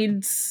 he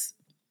needs,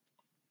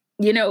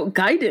 you know,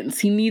 guidance.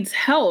 He needs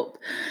help.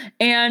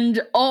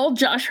 And all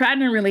Josh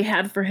Radnor really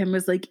had for him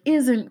was like,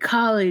 isn't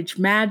college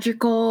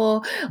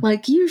magical?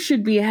 Like, you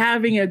should be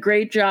having a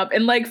great job.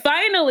 And like,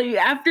 finally,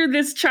 after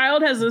this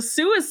child has a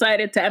suicide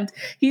attempt,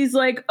 he's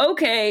like,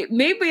 okay,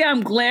 maybe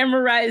I'm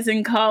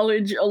glamorizing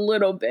college a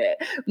little bit.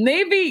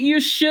 Maybe you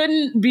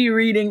shouldn't be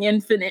reading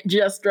Infinite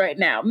just right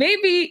now.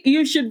 Maybe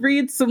you should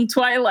read some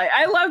Twilight.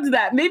 I loved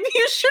that. Maybe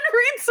you should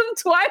read some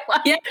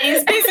Twilight. Yeah,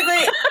 he's basically,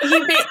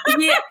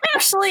 he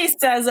actually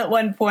says at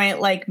one point,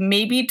 like,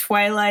 maybe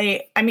Twilight,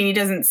 I mean, he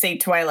doesn't say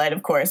Twilight,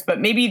 of course, but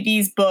maybe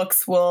these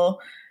books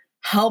will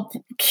help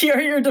cure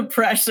your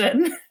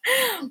depression.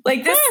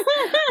 Like this,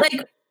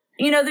 like,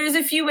 there's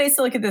a few ways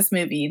to look at this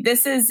movie.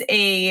 This is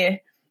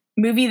a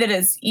movie that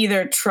is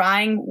either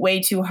trying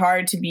way too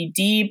hard to be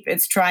deep.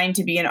 It's trying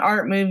to be an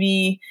art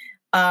movie.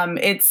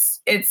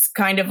 It's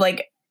kind of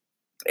like,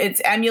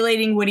 it's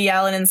emulating Woody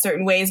Allen in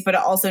certain ways, but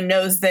it also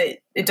knows that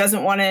it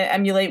doesn't want to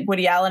emulate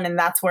Woody Allen, and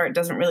that's where it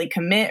doesn't really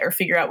commit or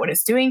figure out what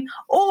it's doing.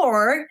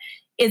 Or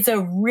it's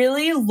a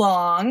really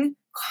long,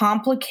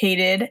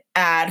 complicated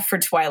ad for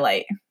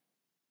Twilight.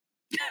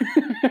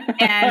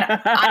 And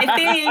I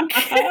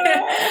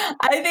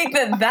think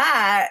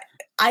that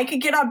I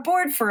could get on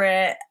board for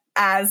it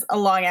as a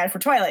long ad for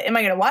Twilight. Am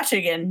I going to watch it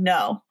again?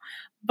 No.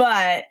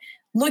 But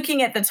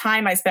looking at the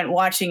time I spent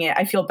watching it,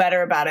 I feel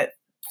better about it,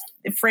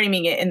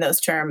 framing it in those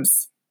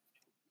terms.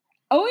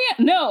 Oh yeah,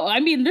 no,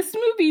 I mean, this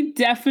movie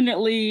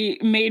definitely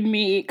made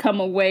me come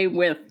away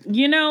with,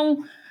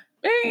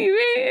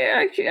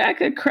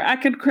 I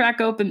could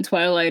crack open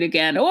Twilight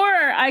again, or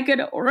I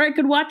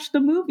could watch the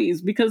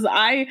movies, because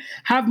I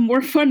have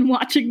more fun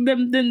watching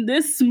them than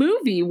this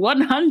movie.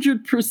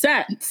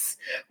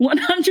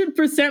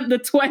 100%, the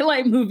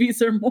Twilight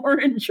movies are more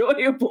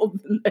enjoyable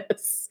than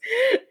this.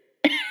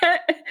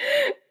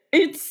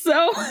 It's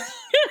so.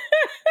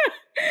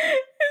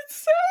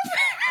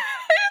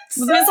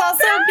 There's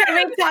also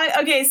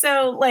okay,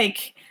 so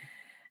like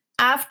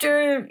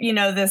after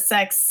the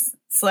sex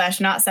 /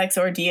 not sex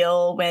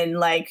ordeal, when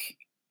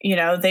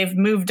they've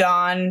moved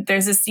on,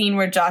 there's a scene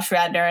where Josh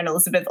Radnor and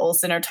Elizabeth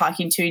Olsen are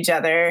talking to each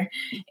other,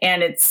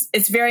 and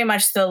it's very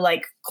much the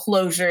like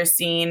closure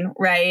scene,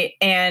 right?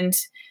 And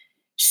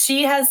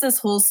she has this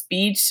whole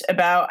speech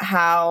about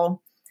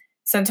how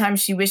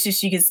sometimes she wishes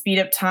she could speed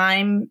up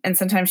time, and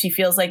sometimes she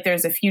feels like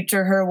there's a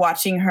future her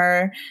watching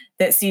her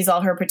that sees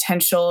all her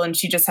potential, and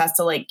she just has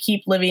to like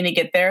keep living to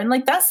get there. And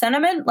like that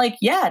sentiment, like,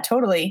 yeah,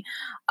 totally.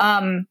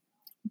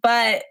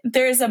 But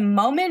there's a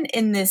moment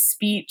in this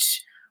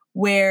speech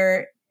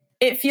where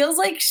it feels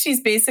like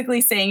she's basically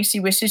saying she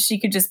wishes she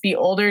could just be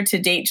older to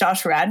date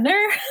Josh Radnor.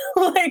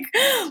 like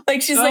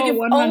she's like, if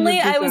 100%. Only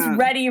I was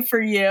ready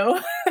for you.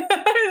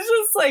 It's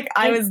just like,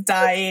 I was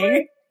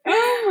dying.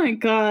 Oh my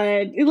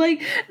God.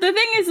 Like, the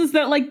thing is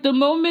that like the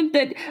moment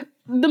that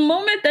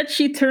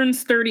she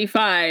turns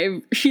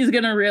 35, she's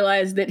going to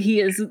realize that he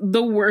is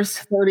the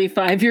worst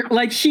 35-year.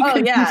 Like, she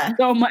could do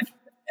so much.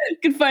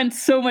 Could find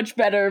so much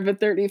better of a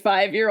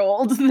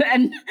 35-year-old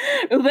than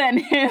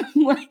him.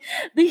 Like,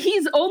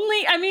 he's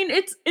only, I mean,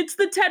 it's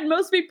the Ted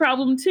Mosby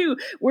problem too,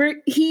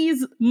 where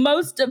he's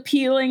most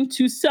appealing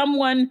to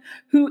someone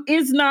who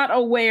is not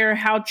aware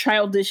how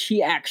childish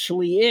he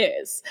actually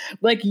is.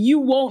 Like, you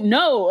won't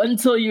know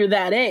until you're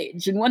that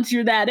age, and once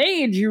you're that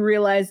age, you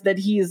realize that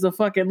he is a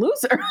fucking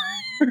loser.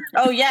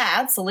 Oh yeah,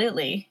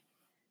 absolutely.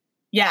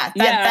 Yeah,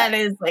 that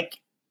is like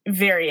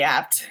very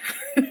apt.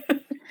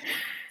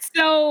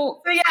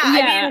 So yeah,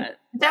 I mean,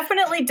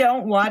 definitely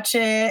don't watch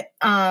it.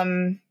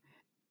 But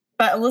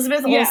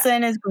Elizabeth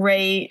Olsen is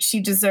great.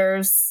 She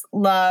deserves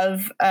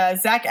love.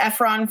 Zac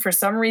Efron, for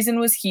some reason,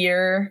 was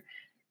here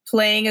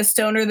playing a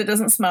stoner that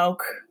doesn't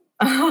smoke.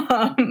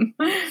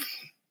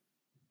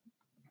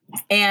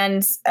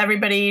 And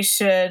everybody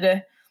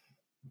should,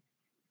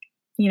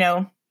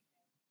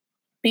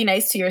 be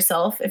nice to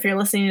yourself. If you're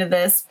listening to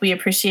this, we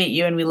appreciate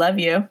you and we love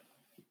you.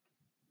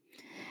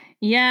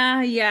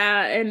 Yeah.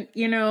 And,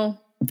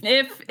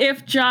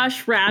 if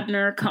Josh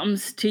Radnor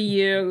comes to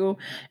you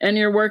and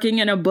you're working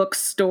in a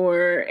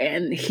bookstore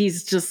and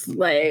he's just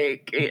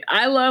like,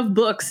 I love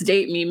books,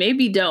 date me,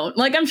 maybe don't.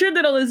 Like, I'm sure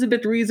that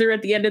Elizabeth Reeser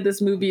at the end of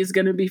this movie is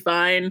going to be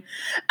fine.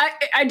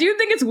 I do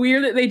think it's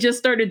weird that they just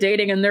started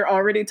dating and they're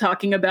already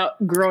talking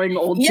about growing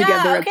old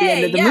together at the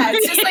end of the movie.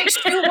 It's just like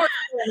shoehorn.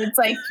 It's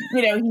like,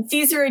 he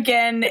sees her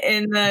again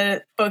in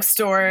the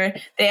bookstore.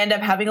 They end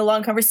up having a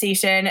long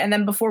conversation. And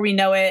then before we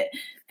know it,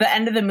 the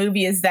end of the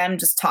movie is them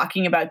just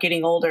talking about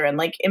getting older and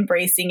like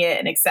embracing it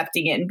and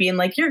accepting it and being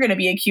like, you're going to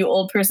be a cute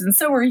old person.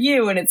 So are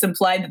you. And it's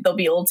implied that they'll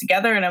be old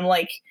together. And I'm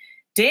like,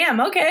 damn,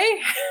 okay.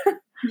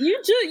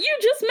 You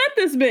just met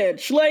this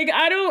bitch. Like,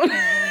 I don't.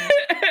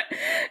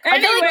 Anyway,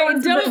 I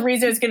feel like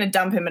Reeser is going to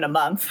dump him in a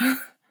month.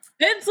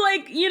 It's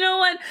like, you know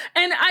what?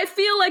 And I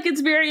feel like it's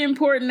very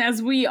important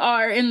as we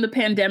are in the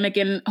pandemic,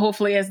 and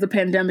hopefully as the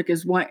pandemic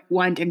is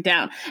winding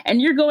down,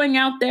 and you're going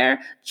out there,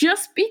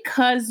 just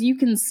because you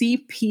can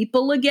see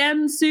people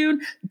again soon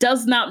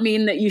does not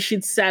mean that you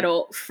should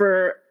settle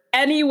for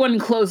anyone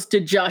close to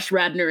Josh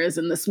Radnor is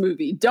in this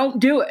movie. Don't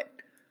do it.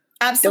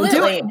 Absolutely.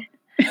 Don't do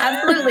it.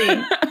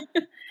 Absolutely.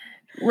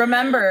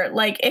 Remember,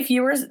 like,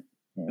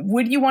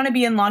 would you want to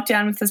be in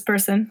lockdown with this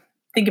person?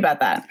 Think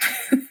about that.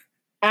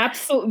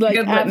 Absolutely,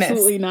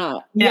 absolutely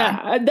not.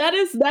 Yeah, that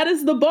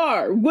is the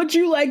bar. Would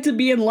you like to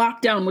be in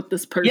lockdown with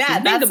this person?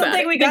 Yeah, that's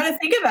something we got to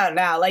think about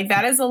now. Like,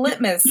 that is a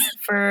litmus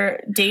for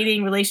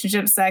dating,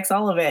 relationships, sex,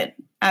 all of it.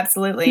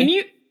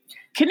 Absolutely.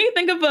 Can you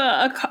think of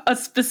a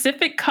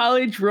specific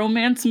college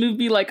romance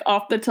movie, like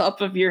off the top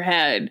of your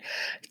head,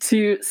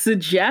 to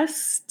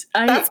suggest?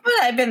 That's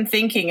what I've been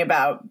thinking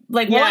about,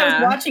 like while I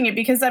was watching it,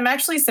 because I'm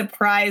actually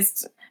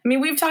surprised I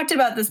mean, we've talked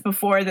about this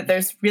before, that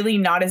there's really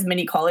not as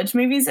many college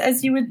movies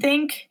as you would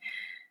think.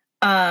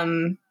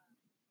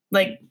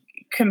 Like,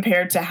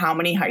 compared to how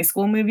many high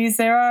school movies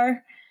there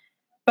are.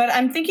 But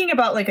I'm thinking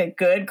about, like, a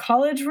good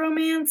college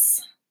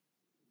romance.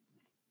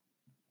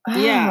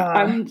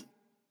 Yeah,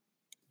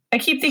 I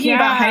keep thinking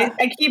about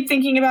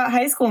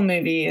high school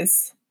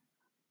movies.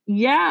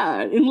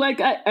 Yeah, and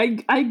like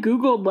I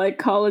googled like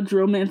college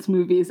romance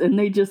movies, and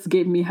they just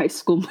gave me high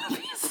school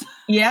movies.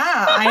 Yeah,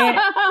 I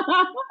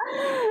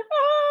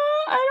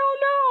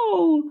don't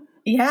know.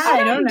 Yeah,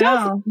 I don't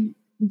know.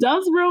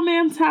 Does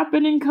romance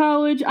happen in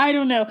college? I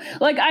don't know.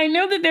 Like, I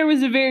know that there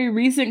was a very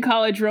recent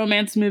college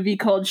romance movie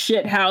called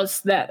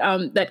Shithouse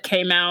that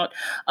came out,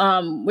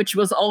 which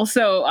was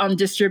also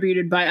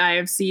distributed by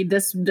IFC.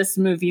 This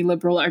movie,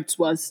 Liberal Arts,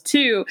 was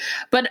too.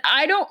 But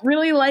I don't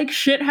really like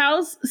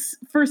Shithouse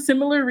for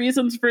similar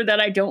reasons for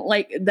that I don't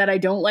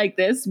like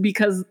this,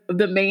 because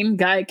the main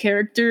guy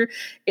character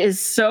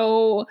is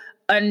so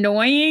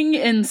annoying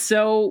and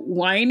so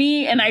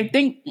whiny, and I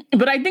think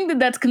that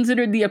that's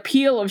considered the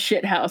appeal of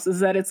Shithouse,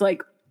 is that it's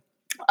like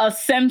a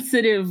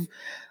sensitive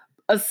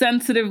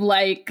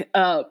like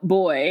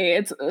boy.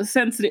 It's a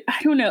sensitive,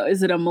 I don't know,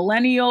 is it a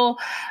millennial,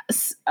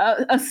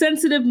 a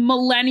sensitive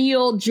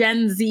millennial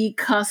Gen Z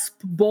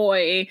cusp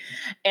boy,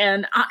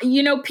 and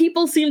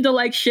people seem to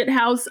like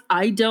Shithouse.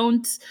 I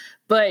don't.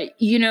 But,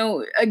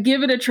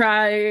 give it a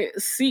try,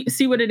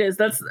 see what it is.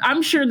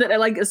 I'm sure that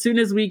like as soon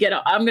as we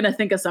I'm going to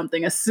think of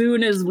something as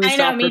soon as we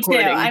stop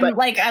recording. I know,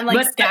 me too.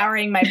 I'm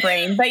scouring my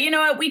brain. But you know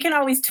what? We can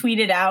always tweet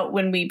it out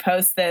when we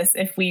post this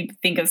if we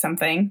think of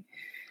something.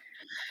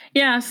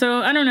 Yeah, so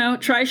I don't know.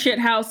 Try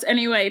Shithouse.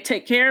 Anyway,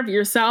 take care of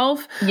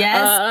yourself.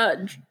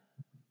 Yes.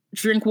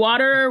 Drink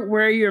water,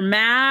 wear your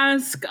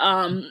mask.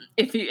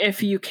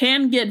 If you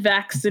can get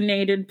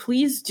vaccinated,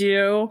 please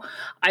do.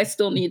 I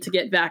still need to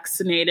get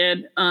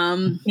vaccinated.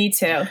 Me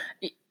too.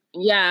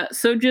 Yeah.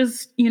 So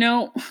just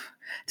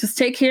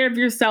take care of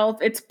yourself.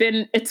 It's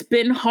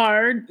been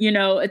hard.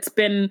 It's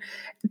been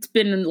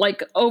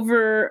like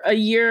over a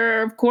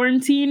year of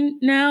quarantine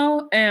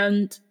now,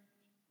 and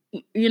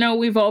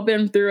we've all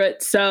been through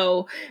it.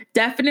 So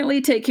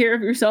definitely take care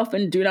of yourself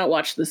and do not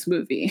watch this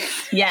movie.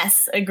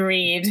 Yes,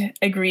 agreed.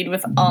 Agreed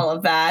with all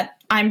of that.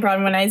 I'm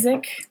Bronwyn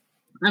Isaac.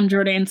 I'm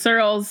Jordan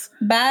Searles.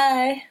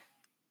 Bye.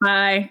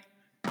 Bye.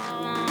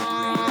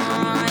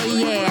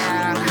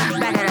 Yeah.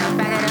 Back it up.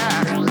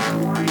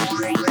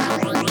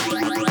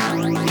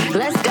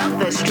 Let's dump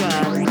this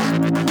truck.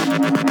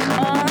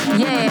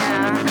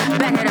 Yeah.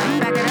 Back it up.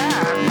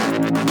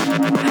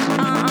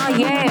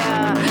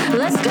 Yeah.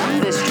 Let's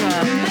dump this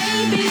truck.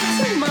 Maybe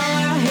tomorrow.